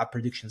a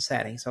production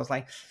setting. So I was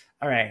like,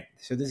 all right,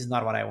 so this is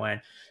not what I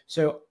want.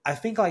 So I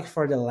think like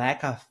for the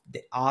lack of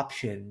the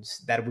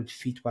options that would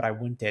fit what I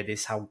wanted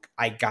is how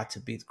I got to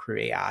build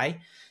CrewAI.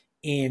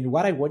 And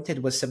what I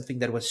wanted was something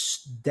that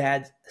was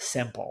that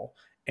simple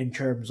in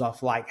terms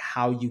of like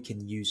how you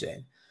can use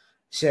it.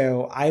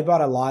 So I brought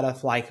a lot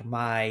of like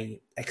my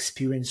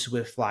experience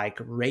with like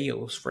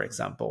Rails, for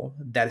example,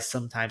 that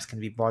sometimes can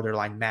be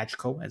borderline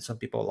magical, and some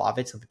people love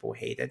it, some people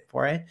hate it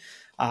for it.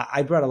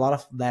 I brought a lot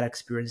of that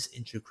experience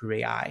into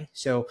CrewAI.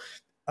 So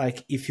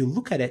like if you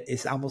look at it,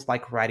 it's almost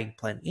like writing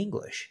plain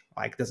English.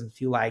 Like it doesn't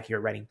feel like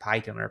you're writing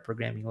Python or a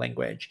programming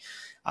language,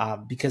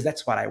 because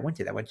that's what I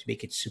wanted. I wanted to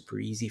make it super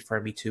easy for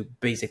me to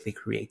basically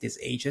create these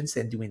agents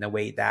and do in a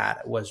way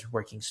that was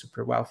working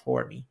super well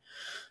for me.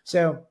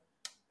 So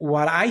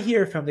what I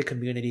hear from the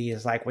community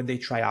is like when they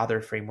try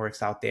other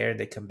frameworks out there and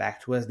they come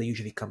back to us, they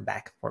usually come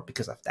back for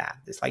because of that.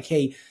 It's like,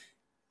 hey,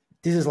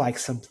 this is like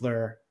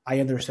simpler. I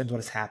understand what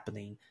is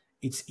happening.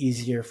 It's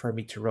easier for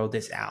me to roll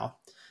this out.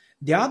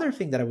 The other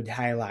thing that I would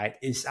highlight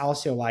is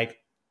also like,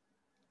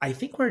 I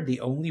think we're the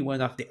only one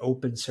of the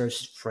open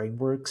source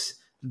frameworks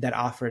that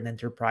offer an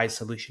enterprise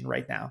solution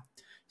right now.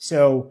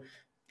 So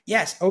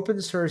yes, open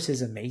source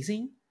is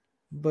amazing,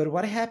 but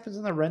what happens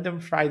on a random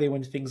Friday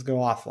when things go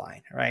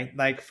offline, right?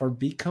 Like for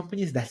big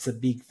companies, that's a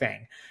big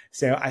thing.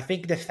 So I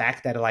think the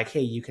fact that like,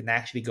 hey, you can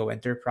actually go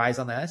enterprise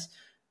on us,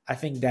 I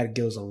think that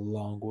goes a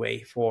long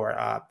way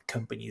for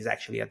companies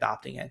actually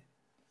adopting it.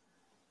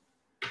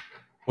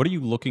 What are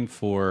you looking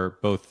for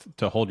both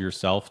to hold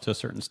yourself to a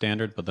certain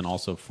standard, but then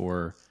also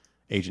for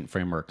agent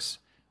frameworks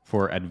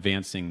for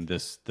advancing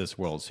this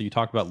world? So you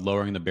talked about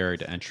lowering the barrier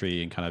to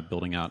entry and kind of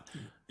building out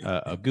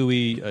a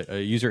GUI, a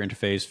user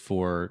interface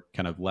for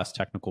kind of less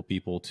technical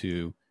people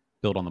to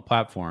build on the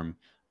platform.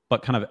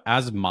 But kind of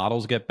as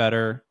models get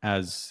better,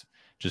 as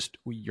just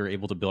you're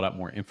able to build out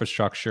more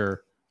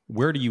infrastructure,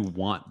 where do you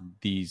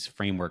want these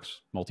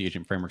frameworks,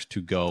 multi-agent frameworks,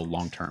 to go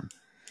long term?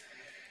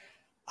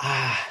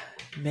 Ah,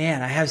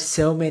 man, I have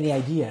so many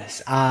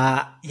ideas.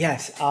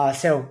 Yes.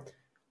 So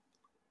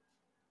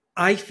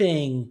I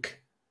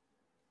think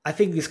I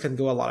think this can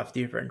go a lot of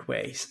different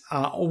ways.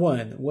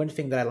 One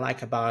thing that I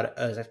like about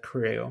us at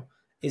Crew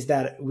is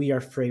that we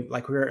are free,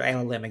 like we're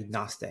LLM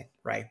agnostic,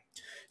 right?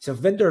 So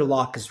vendor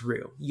lock is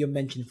real. You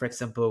mentioned, for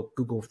example,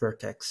 Google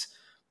Vertex.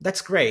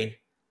 That's great.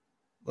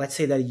 Let's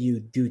say that you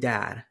do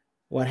that.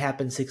 What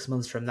happens 6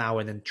 months from now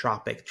when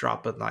Anthropic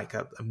drop it like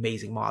an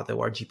amazing model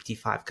or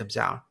GPT-5 comes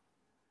out?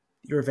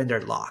 You're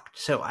vendor locked.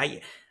 So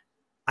I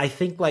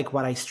think like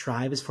what I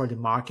strive is for the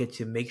market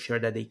to make sure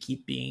that they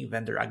keep being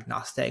vendor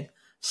agnostic,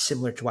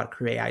 similar to what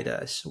CrewAI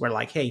does. We're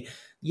like, hey,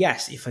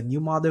 yes, if a new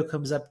model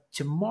comes up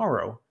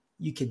tomorrow,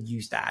 you can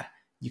use that.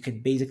 You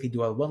can basically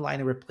do a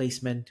one-line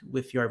replacement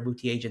with your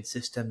multi-agent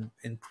system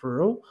in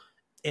Crew,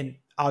 and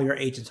all your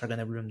agents are going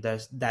to run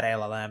that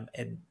LLM,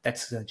 and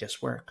that's going to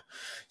just work.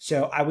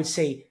 So I would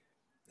say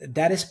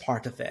that is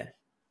part of it.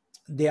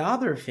 The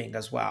other thing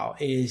as well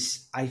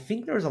is I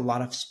think there's a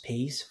lot of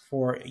space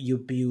for you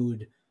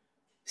build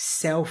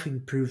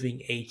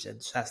self-improving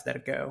agents as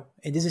that go.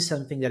 And this is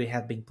something that I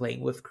have been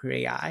playing with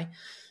CrewAI.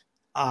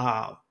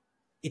 Uh,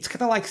 it's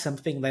kind of like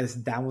something that is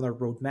down on a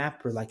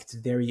roadmap or like it's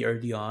very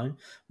early on.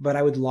 But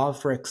I would love,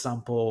 for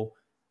example,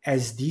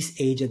 as these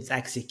agents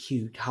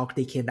execute, how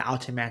they can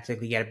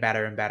automatically get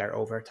better and better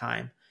over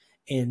time.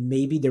 And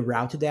maybe the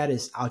route to that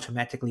is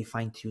automatically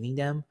fine-tuning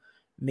them.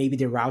 Maybe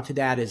the route to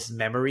that is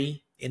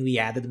memory, and we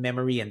added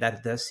memory, and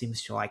that does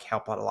seems to like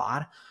help out a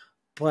lot.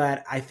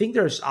 But I think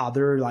there's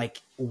other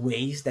like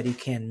ways that you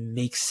can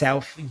make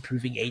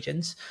self-improving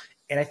agents,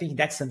 and I think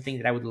that's something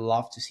that I would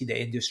love to see the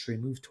industry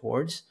move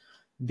towards,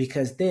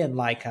 because then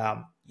like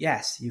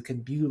yes, you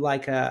can build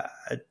like a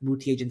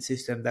multi-agent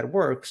system that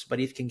works, but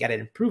if you can get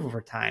it improved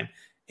over time,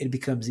 it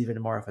becomes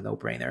even more of a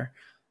no-brainer.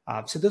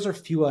 So those are a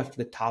few of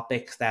the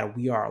topics that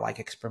we are like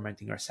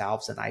experimenting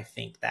ourselves, and I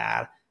think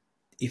that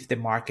if the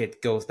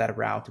market goes that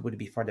route, it would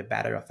be for the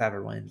better of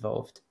everyone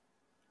involved.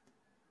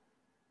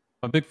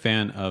 I'm a big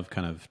fan of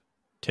kind of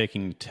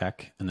taking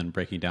tech and then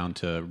breaking down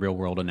to real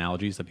world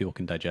analogies that people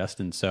can digest.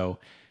 And so,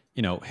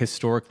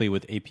 historically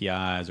with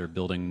APIs or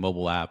building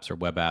mobile apps or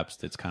web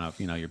apps, it's kind of,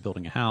 you're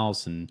building a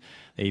house and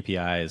the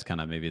API is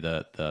kind of maybe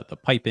the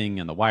piping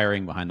and the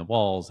wiring behind the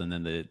walls. And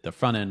then the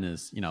front end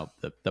is,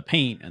 the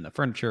paint and the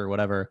furniture or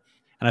whatever.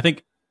 And I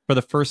think for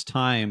the first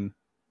time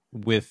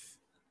with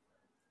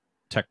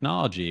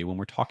technology, when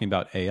we're talking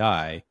about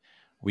AI,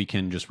 we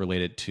can just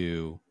relate it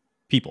to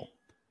people.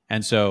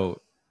 And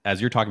so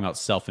as you're talking about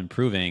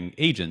self-improving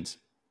agents,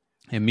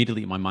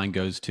 immediately my mind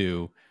goes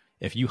to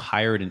if you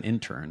hired an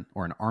intern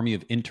or an army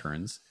of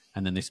interns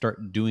and then they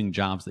start doing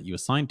jobs that you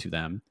assign to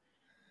them,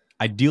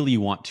 ideally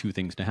you want two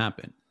things to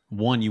happen.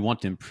 One, you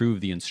want to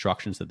improve the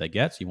instructions that they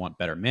get. So you want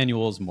better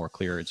manuals, more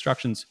clear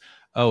instructions.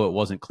 Oh, it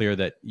wasn't clear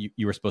that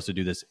you were supposed to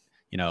do this,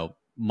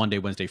 Monday,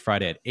 Wednesday,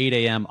 Friday at 8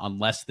 a.m.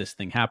 unless this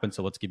thing happens.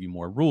 So let's give you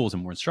more rules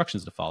and more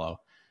instructions to follow.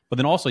 But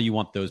then also you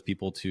want those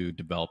people to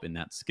develop in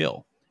that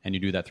skill. And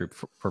you do that through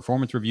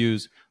performance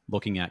reviews,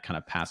 looking at kind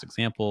of past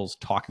examples,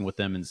 talking with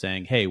them and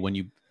saying, hey, when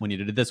you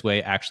did it this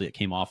way, actually it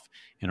came off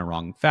in a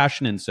wrong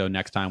fashion. And so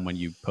next time when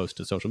you post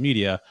to social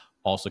media,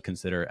 also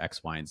consider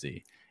X, Y, and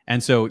Z.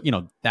 And so,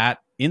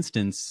 that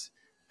instance,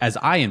 as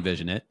I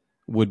envision it,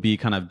 would be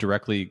kind of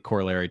directly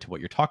corollary to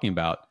what you're talking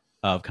about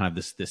of kind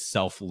of this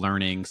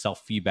self-learning,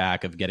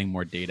 self-feedback of getting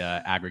more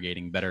data,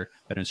 aggregating better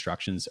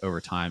instructions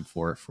over time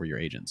for your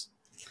agents.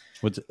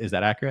 Is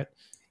that accurate?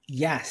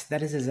 Yes,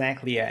 that is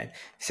exactly it.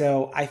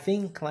 So I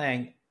think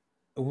like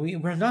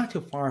we're not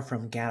too far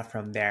from get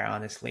from there,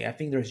 honestly. I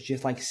think there's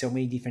just like so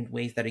many different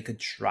ways that it could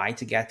try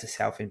to get to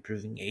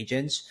self-improving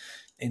agents.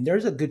 And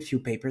there's a good few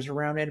papers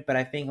around it, but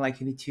I think like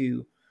you need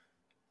to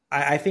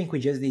I think we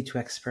just need to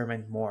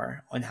experiment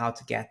more on how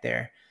to get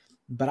there.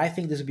 But I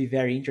think this would be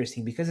very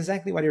interesting because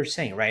exactly what you're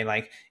saying, right?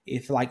 Like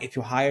if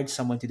you hired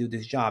someone to do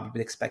this job, you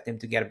would expect them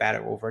to get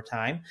better over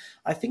time.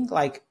 I think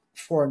like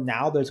for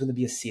now there's going to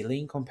be a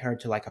ceiling compared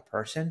to like a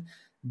person.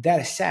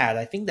 That is sad.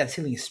 I think that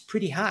ceiling is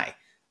pretty high.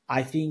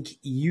 I think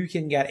you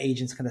can get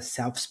agents kind of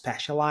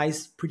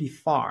self-specialize pretty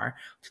far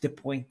to the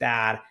point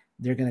that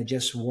they're gonna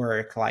just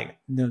work like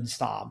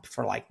nonstop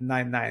for like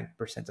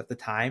 99% of the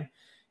time,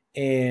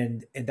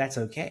 and that's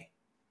okay.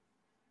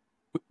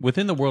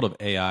 Within the world of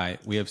AI,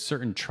 we have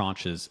certain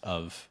tranches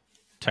of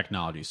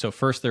technology. So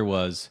first there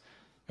was,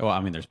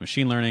 there's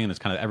machine learning and there's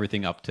kind of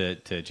everything up to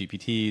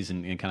GPTs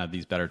and kind of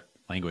these better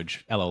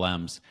language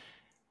LLMs.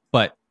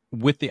 But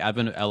with the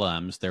advent of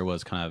LLMs, there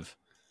was kind of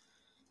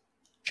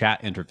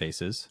chat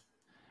interfaces.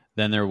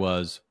 Then there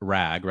was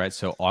RAG, right?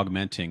 So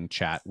augmenting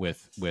chat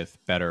with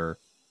better,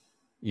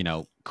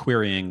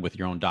 querying with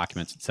your own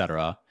documents,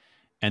 etc.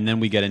 And then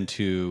we get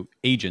into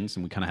agents,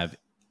 and we kind of have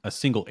a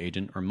single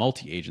agent or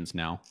multi agents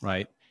now,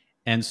 right?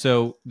 And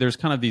so there's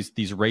kind of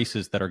these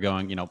races that are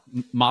going.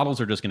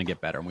 Models are just going to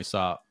get better, and we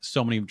saw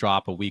so many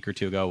drop a week or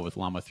two ago with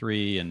Llama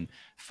 3 and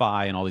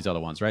Phi and all these other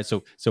ones, right?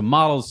 So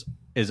models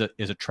is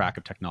a track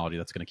of technology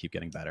that's going to keep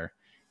getting better.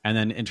 And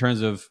then in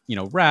terms of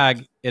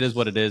RAG, it is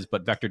what it is,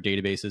 but vector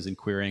databases and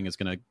querying is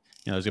going to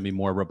there's going to be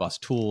more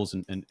robust tools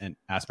and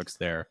aspects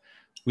there.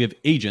 We have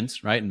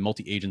agents, right, and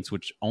multi agents,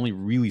 which only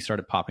really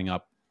started popping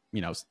up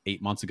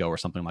 8 months ago or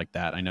something like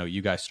that. I know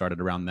you guys started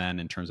around then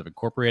in terms of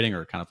incorporating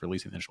or kind of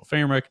releasing the initial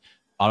framework.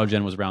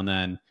 AutoGen was around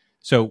then.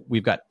 So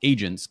we've got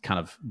agents kind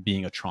of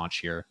being a tranche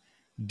here.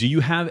 Do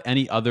you have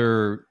any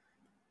other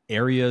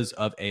areas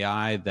of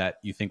AI that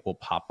you think will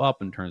pop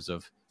up in terms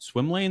of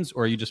swim lanes,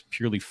 or are you just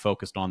purely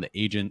focused on the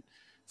agent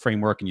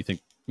framework and you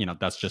think,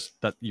 that's just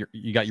that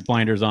you got your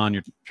blinders on,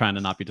 you're trying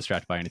to not be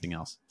distracted by anything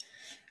else?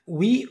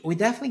 We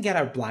definitely get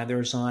our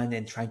blinders on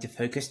and trying to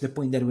focus to the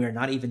point that we are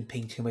not even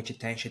paying too much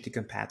attention to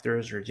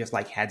competitors or just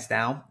like heads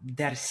down.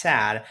 That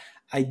said,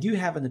 I do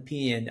have an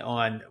opinion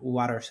on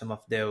what are some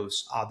of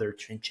those other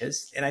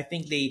trenches, and I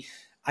think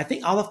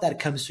all of that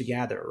comes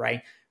together,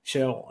 right?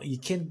 So you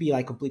can't be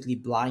like completely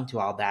blind to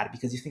all that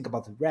because you think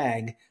about the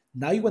reg.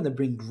 Now you want to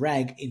bring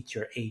reg into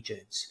your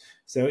agents.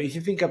 So if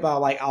you think about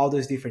like all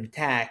those different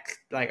tech,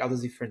 like all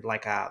those different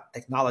like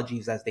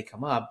technologies as they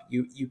come up,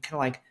 you kind of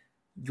like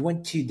you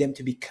want to them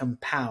to be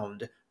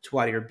compound to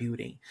what you're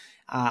building.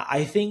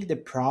 I think the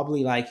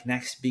probably like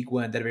next big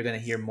one that we're going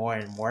to hear more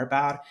and more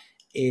about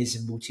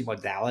is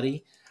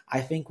multimodality.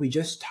 I think we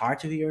just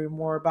started hearing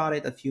more about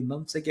it a few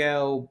months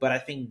ago, but I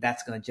think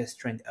that's going to just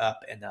trend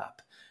up and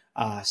up.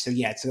 So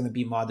yeah, it's going to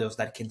be models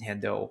that can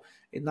handle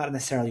not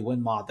necessarily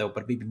one model,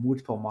 but maybe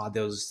multiple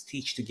models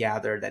stitched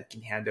together that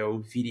can handle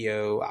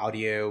video,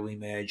 audio,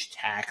 image,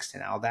 text,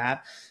 and all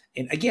that.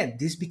 And again,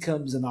 this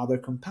becomes another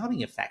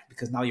compounding effect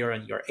because now you're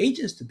on your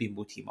agents to be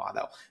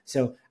multimodal.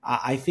 So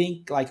I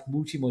think like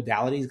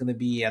multimodality is going to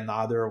be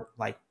another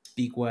like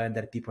big one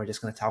that people are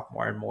just going to talk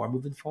more and more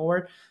moving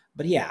forward.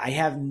 But yeah, I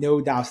have no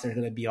doubts there's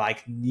going to be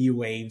like new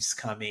waves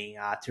coming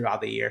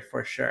throughout the year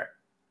for sure.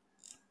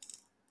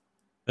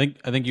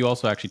 I think you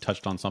also actually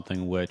touched on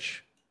something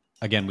which,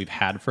 again, we've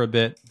had for a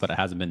bit, but it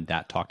hasn't been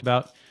that talked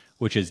about,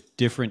 which is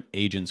different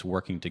agents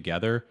working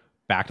together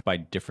backed by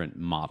different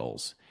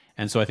models.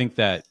 And so I think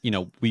that,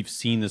 we've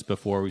seen this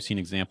before. We've seen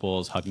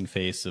examples, Hugging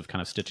Face, of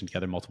kind of stitching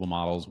together multiple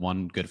models,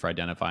 one good for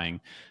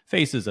identifying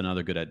faces,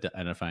 another good at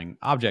identifying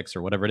objects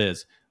or whatever it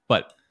is.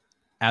 But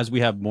as we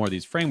have more of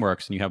these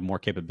frameworks and you have more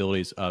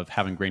capabilities of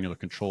having granular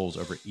controls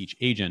over each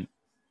agent,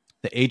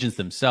 the agents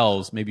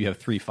themselves, maybe you have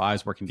three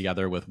fives working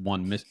together with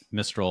one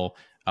Mistral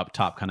up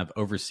top, kind of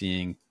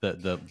overseeing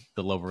the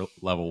lower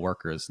level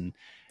workers. And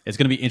it's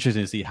going to be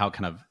interesting to see how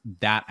kind of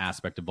that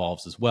aspect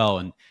evolves as well,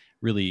 and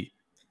really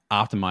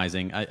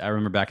optimizing. I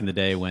remember back in the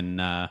day when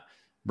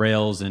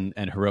Rails and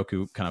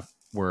Heroku kind of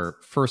were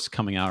first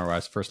coming out, or I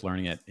was first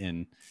learning it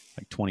in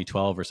like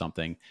 2012 or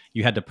something.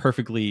 You had to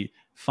perfectly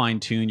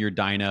fine tune your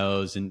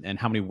dynos and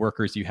how many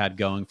workers you had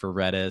going for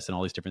Redis and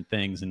all these different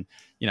things. And,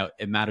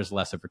 it matters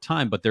less over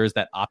time, but there is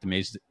that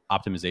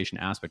optimization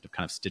aspect of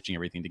kind of stitching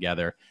everything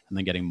together and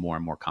then getting more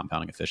and more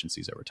compounding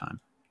efficiencies over time.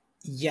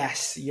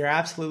 Yes, you're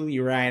absolutely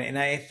right. And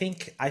I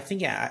think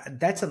yeah,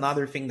 that's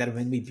another thing that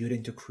when we build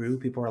into Crew,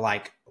 people are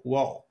like,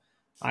 whoa,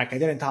 like I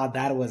didn't thought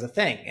that was a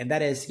thing. And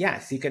that is,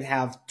 yes, you could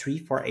have 3,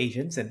 4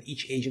 agents and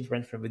each agent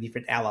runs from a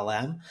different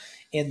LLM.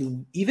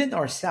 And even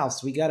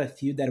ourselves, we got a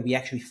few that we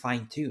actually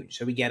fine tune.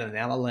 So we get an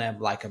LLM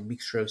like a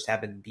Mixtro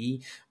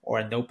 7B or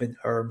an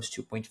OpenERMS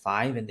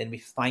 2.5, and then we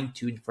fine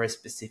tune for a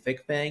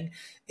specific thing.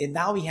 And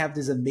now we have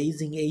this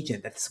amazing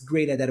agent that's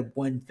great at that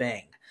one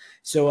thing.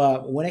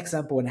 So one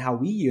example and how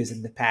we use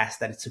in the past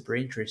that it's super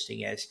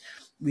interesting is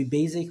we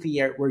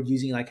basically we're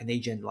using like an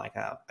agent, like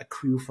a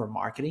crew for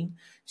marketing.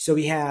 So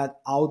we had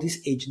all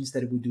these agents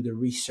that would do the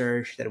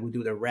research, that would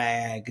do the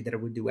reg,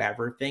 that would do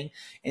everything.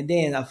 And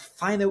then a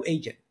final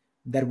agent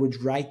that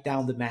would write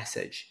down the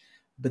message.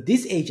 But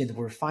this agent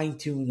were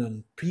fine-tuned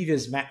on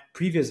previous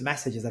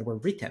messages that were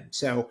written.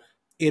 So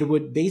it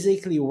would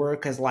basically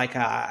work as like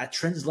a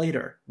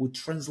translator, would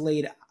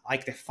translate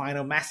like the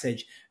final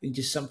message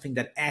into something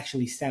that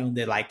actually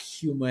sounded like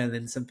human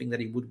and something that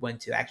he would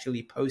want to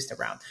actually post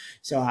around.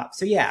 So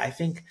yeah, I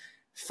think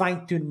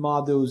fine-tuned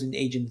models and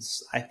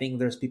agents, I think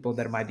there's people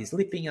that might be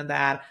sleeping on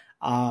that.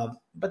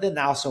 But then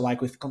also like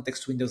with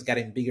context windows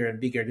getting bigger and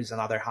bigger, there's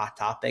another hot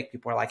topic.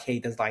 People are like, hey,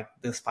 does like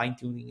this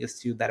fine-tuning is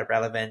still that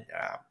relevant?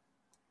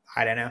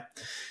 I don't know.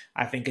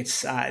 I think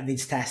it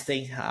needs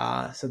testing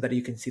so that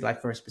you can see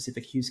like for a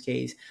specific use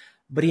case.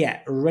 But yeah,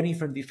 running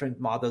from different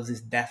models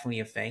is definitely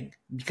a thing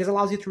because it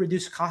allows you to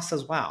reduce costs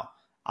as well.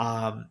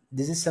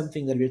 This is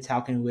something that we're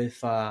talking with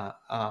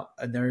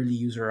an early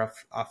user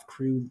of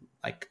Crew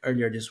like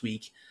earlier this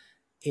week.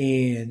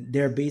 And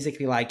they're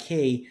basically like,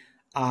 hey,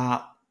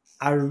 I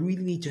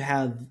really need to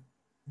have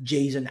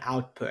JSON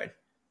output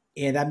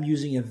and I'm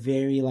using a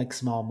very like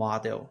small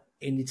model,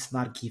 and it's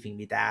not giving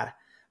me that,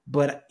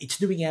 but it's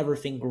doing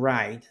everything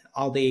right.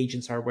 All the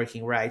agents are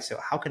working right. So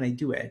how can I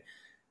do it?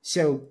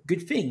 So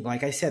good thing,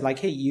 like I said, like,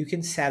 hey, you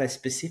can set a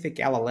specific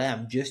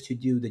LLM just to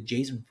do the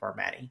JSON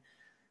formatting.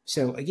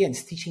 So again,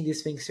 stitching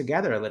these things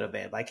together a little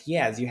bit. Like,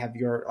 yes, you have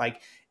your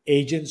like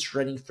agents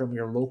running from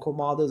your local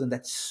models, and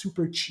that's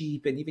super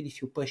cheap. And even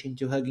if you push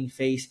into Hugging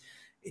Face,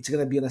 it's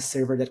gonna be on a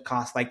server that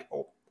costs like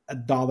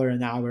 $1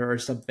 an hour or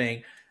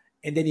something.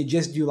 And then you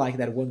just do like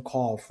that one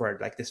call for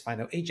like this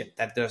final agent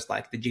that does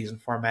like the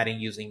JSON formatting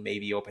using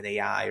maybe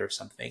OpenAI or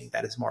something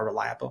that is more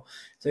reliable.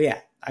 So yeah,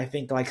 I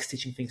think like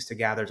stitching things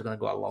together is gonna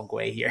go a long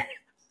way here.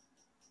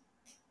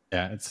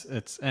 Yeah,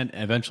 and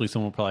eventually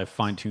someone will probably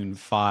fine tune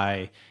Phi,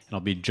 and it'll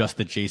be just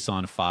the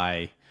JSON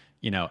Phi,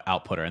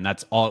 outputter, and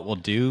that's all it will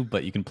do.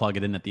 But you can plug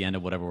it in at the end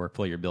of whatever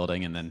workflow you're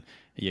building, and then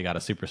you got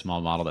a super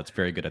small model that's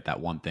very good at that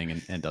one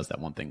thing and does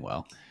that one thing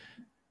well.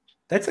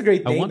 That's a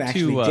great I name, want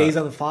actually. to,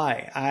 JSON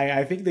Phi.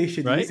 I think they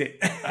should use right?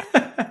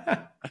 it.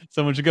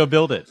 Someone should go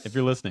build it if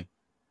you're listening.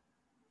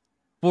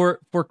 For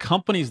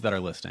companies that are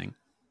listening,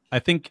 I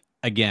think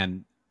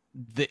again,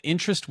 the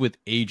interest with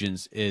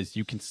agents is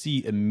you can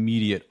see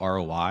immediate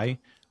ROI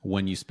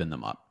when you spin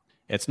them up.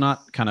 It's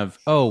not kind of,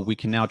 oh, we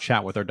can now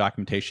chat with our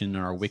documentation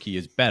and our wiki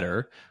is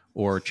better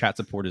or chat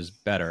support is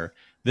better.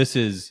 This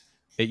is,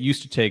 it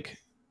used to take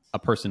a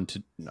person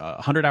to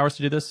 100 hours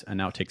to do this, and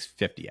now it takes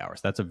 50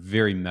 hours. That's a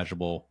very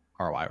measurable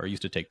ROI. Or it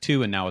used to take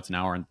 2, and now it's an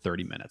hour and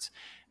 30 minutes.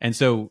 And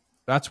so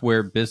that's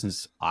where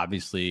business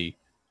obviously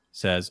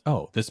says,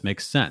 oh, this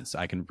makes sense.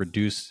 I can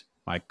reduce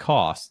my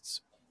costs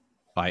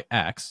by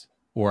X,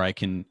 or I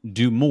can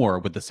do more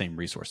with the same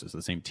resources,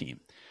 the same team.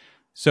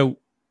 So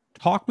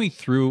talk me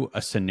through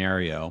a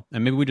scenario,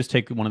 and maybe we just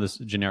take one of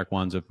the generic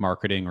ones of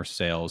marketing or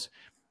sales.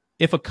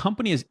 If a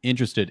company is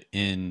interested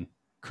in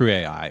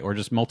CrewAI or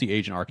just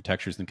multi-agent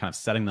architectures and kind of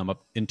setting them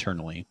up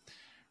internally,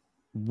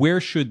 where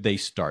should they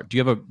start? Do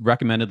you have a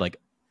recommended, like,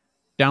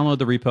 download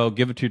the repo,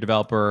 give it to your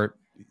developer,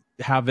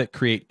 have it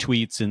create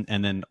tweets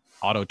and then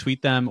auto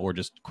tweet them, or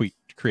just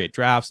create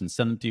drafts and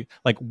send them to you?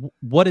 Like,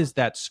 what is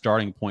that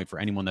starting point for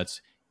anyone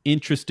that's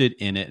interested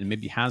in it and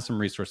maybe has some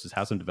resources,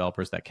 has some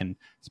developers that can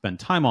spend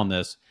time on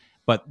this,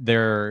 but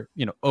they're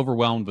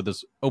overwhelmed with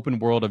this open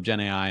world of Gen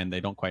AI and they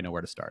don't quite know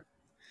where to start?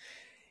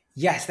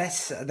 Yes,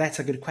 that's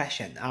a good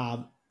question.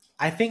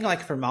 I think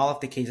like from all of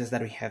the cases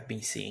that we have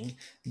been seeing,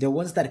 the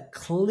ones that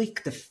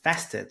click the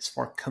fastest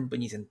for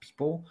companies and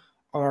people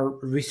are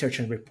research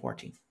and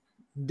reporting.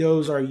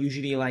 Those are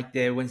usually like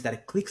the ones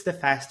that clicks the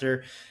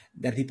faster,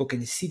 that people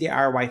can see the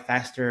ROI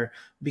faster,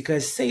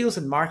 because sales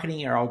and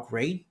marketing are all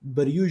great,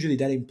 but usually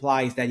that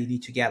implies that you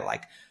need to get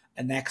like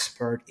an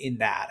expert in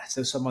that.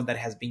 So someone that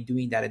has been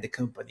doing that in the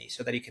company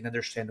so that you can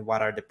understand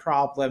what are the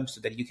problems,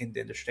 so that you can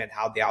understand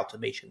how the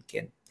automation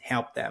can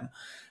help them.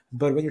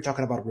 But when you're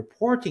talking about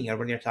reporting and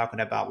when you're talking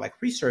about like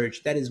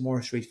research, that is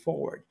more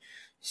straightforward.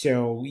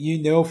 So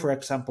for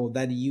example,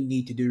 that you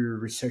need to do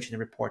research and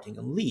reporting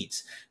on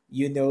leads.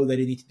 You know that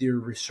you need to do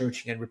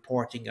researching and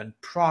reporting on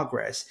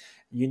progress.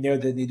 You know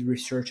that you need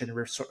research and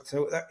research.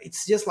 So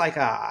it's just like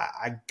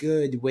a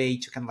good way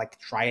to kind of like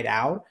try it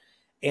out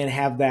and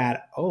have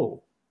that,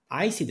 oh,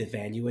 I see the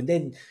value. And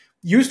then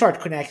you start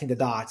connecting the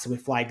dots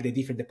with like the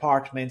different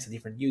departments and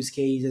different use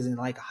cases and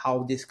like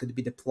how this could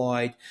be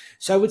deployed.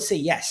 So I would say,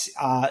 yes,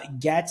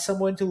 get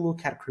someone to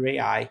look at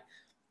CrewAI.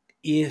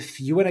 If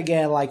you want to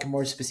get like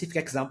more specific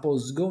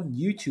examples, go on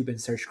YouTube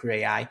and search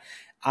CrewAI.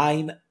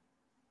 I'm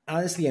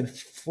I'm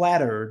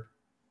flattered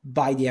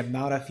by the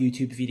amount of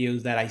YouTube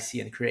videos that I see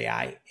in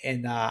CrewAI,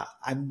 and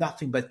I'm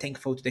nothing but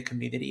thankful to the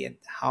community and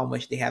how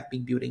much they have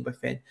been building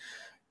within.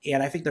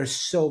 And I think there's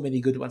so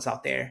many good ones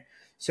out there.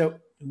 So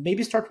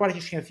maybe start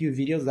watching a few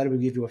videos that will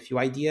give you a few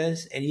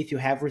ideas. And if you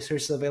have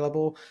resources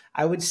available,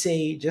 I would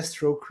say just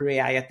throw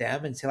CrewAI at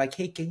them and say like,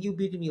 hey, can you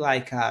build me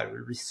like a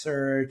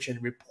research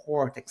and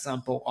report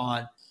example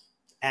on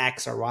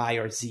X or Y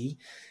or Z?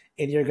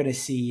 And you're gonna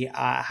see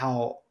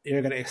how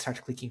you're gonna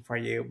start clicking for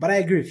you. But I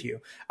agree with you.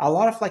 A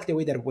lot of like the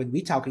way that when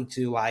we talking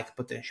to like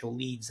potential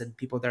leads and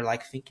people that are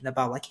like thinking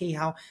about like, hey,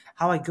 how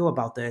I go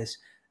about this,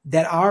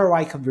 that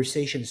ROI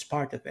conversation is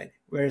part of it.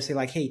 Where you say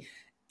like, hey,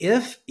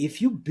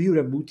 if you build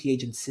a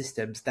multi-agent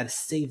systems that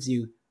saves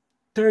you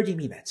 30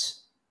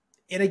 minutes,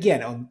 and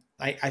again,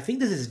 I think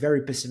this is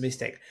very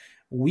pessimistic.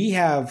 We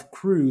have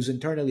crews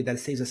internally that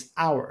saves us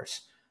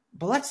hours,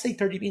 but let's say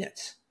 30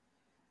 minutes.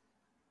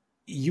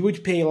 You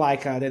would pay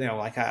like I don't know,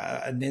 like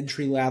an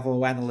entry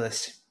level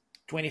analyst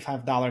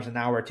 $25 an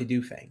hour to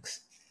do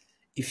things.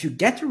 If you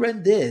get to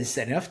run this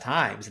enough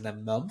times in a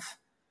month,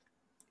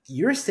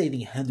 you're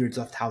saving hundreds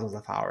of thousands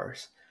of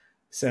hours.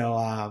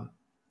 So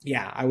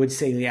yeah, I would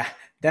say yeah,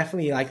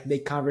 definitely like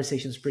make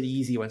conversations pretty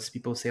easy once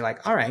people say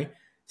like, all right,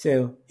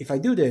 so if I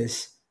do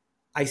this,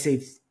 I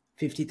save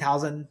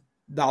 $50,000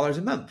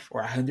 a month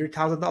or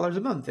 $100,000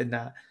 a month,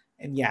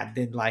 and yeah,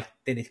 then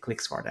it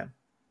clicks for them.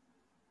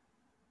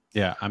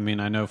 Yeah, I mean,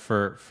 I know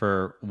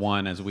for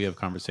one, as we have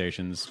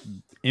conversations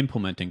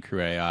implementing Crew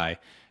AI,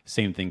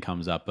 same thing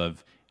comes up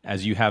of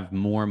as you have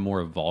more and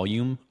more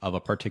volume of a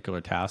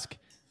particular task,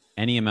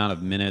 any amount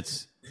of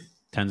minutes,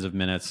 tens of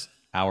minutes,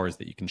 hours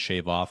that you can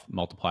shave off,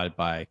 multiplied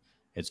by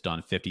it's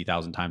done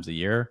 50,000 times a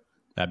year,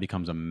 that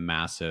becomes a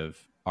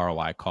massive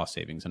ROI cost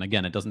savings. And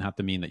again, it doesn't have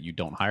to mean that you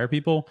don't hire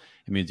people.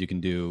 It means you can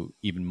do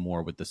even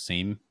more with the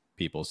same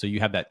people. So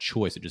you have that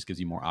choice. It just gives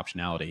you more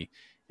optionality.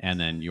 And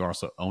then you're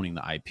also owning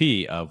the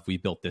IP of we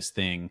built this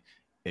thing,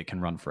 it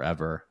can run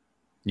forever.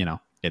 You know,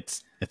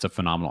 it's a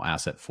phenomenal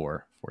asset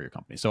for your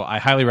company. So I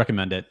highly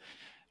recommend it.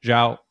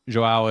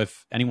 Joao,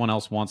 if anyone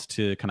else wants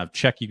to kind of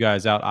check you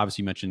guys out,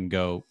 obviously you mentioned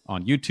go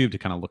on YouTube to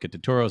kind of look at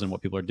tutorials and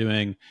what people are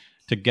doing.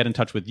 To get in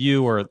touch with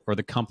you or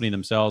the company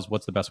themselves,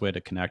 what's the best way to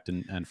connect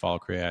and follow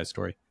CrewAI's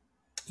story?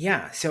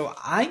 Yeah, so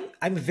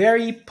I'm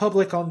very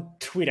public on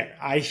Twitter.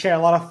 I share a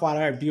lot of what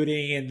I'm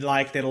building in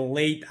like the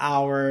late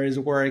hours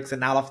works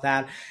and all of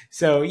that.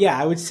 So yeah,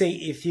 I would say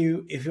if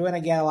you want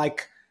to get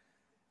like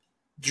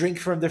drink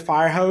from the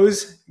fire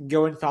hose,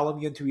 go and follow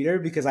me on Twitter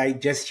because I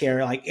just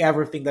share like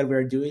everything that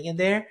we're doing in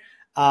there.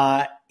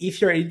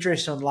 If you're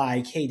interested in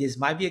like, hey, this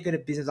might be a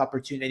good business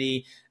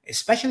opportunity,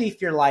 especially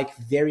if you're like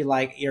very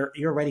like you're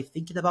already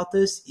thinking about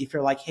this. If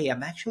you're like, hey,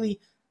 I'm actually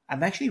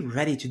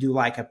ready to do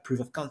like a proof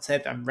of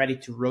concept. I'm ready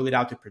to roll it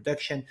out to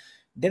production.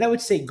 Then I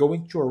would say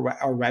going to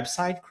our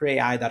website,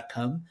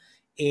 crewai.com,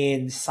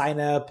 and sign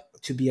up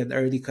to be an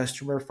early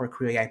customer for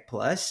CrewAI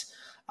Plus.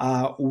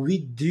 We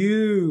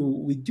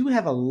do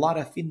have a lot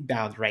of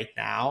inbound right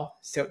now,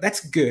 so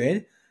that's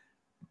good.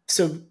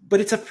 So, but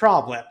it's a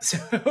problem.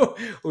 So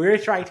we're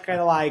trying to kind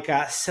of like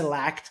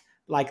select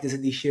like this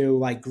initial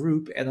like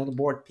group and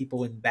onboard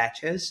people in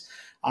batches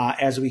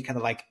as we kind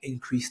of like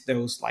increase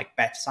those like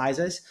batch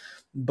sizes.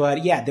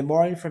 But yeah, the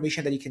more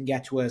information that you can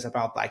get to us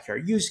about like your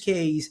use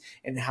case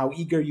and how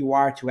eager you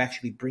are to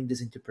actually bring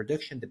this into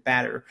production, the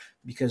better,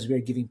 because we're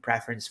giving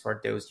preference for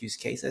those use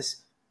cases.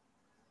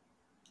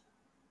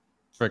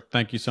 Rick,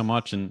 thank you so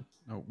much. And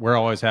we're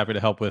always happy to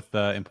help with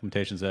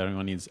implementations that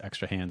everyone needs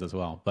extra hands as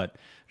well. But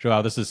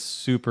Joao, this is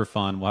super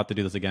fun. We'll have to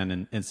do this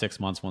again in 6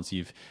 months once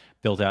you've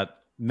built out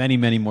many,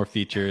 many more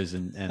features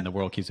and the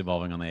world keeps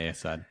evolving on the AI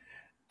side.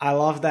 I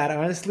love that.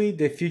 Honestly,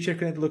 the future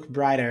couldn't look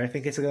brighter. I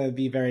think it's going to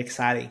be very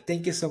exciting.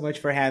 Thank you so much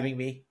for having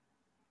me.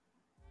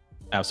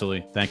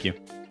 Absolutely. Thank you.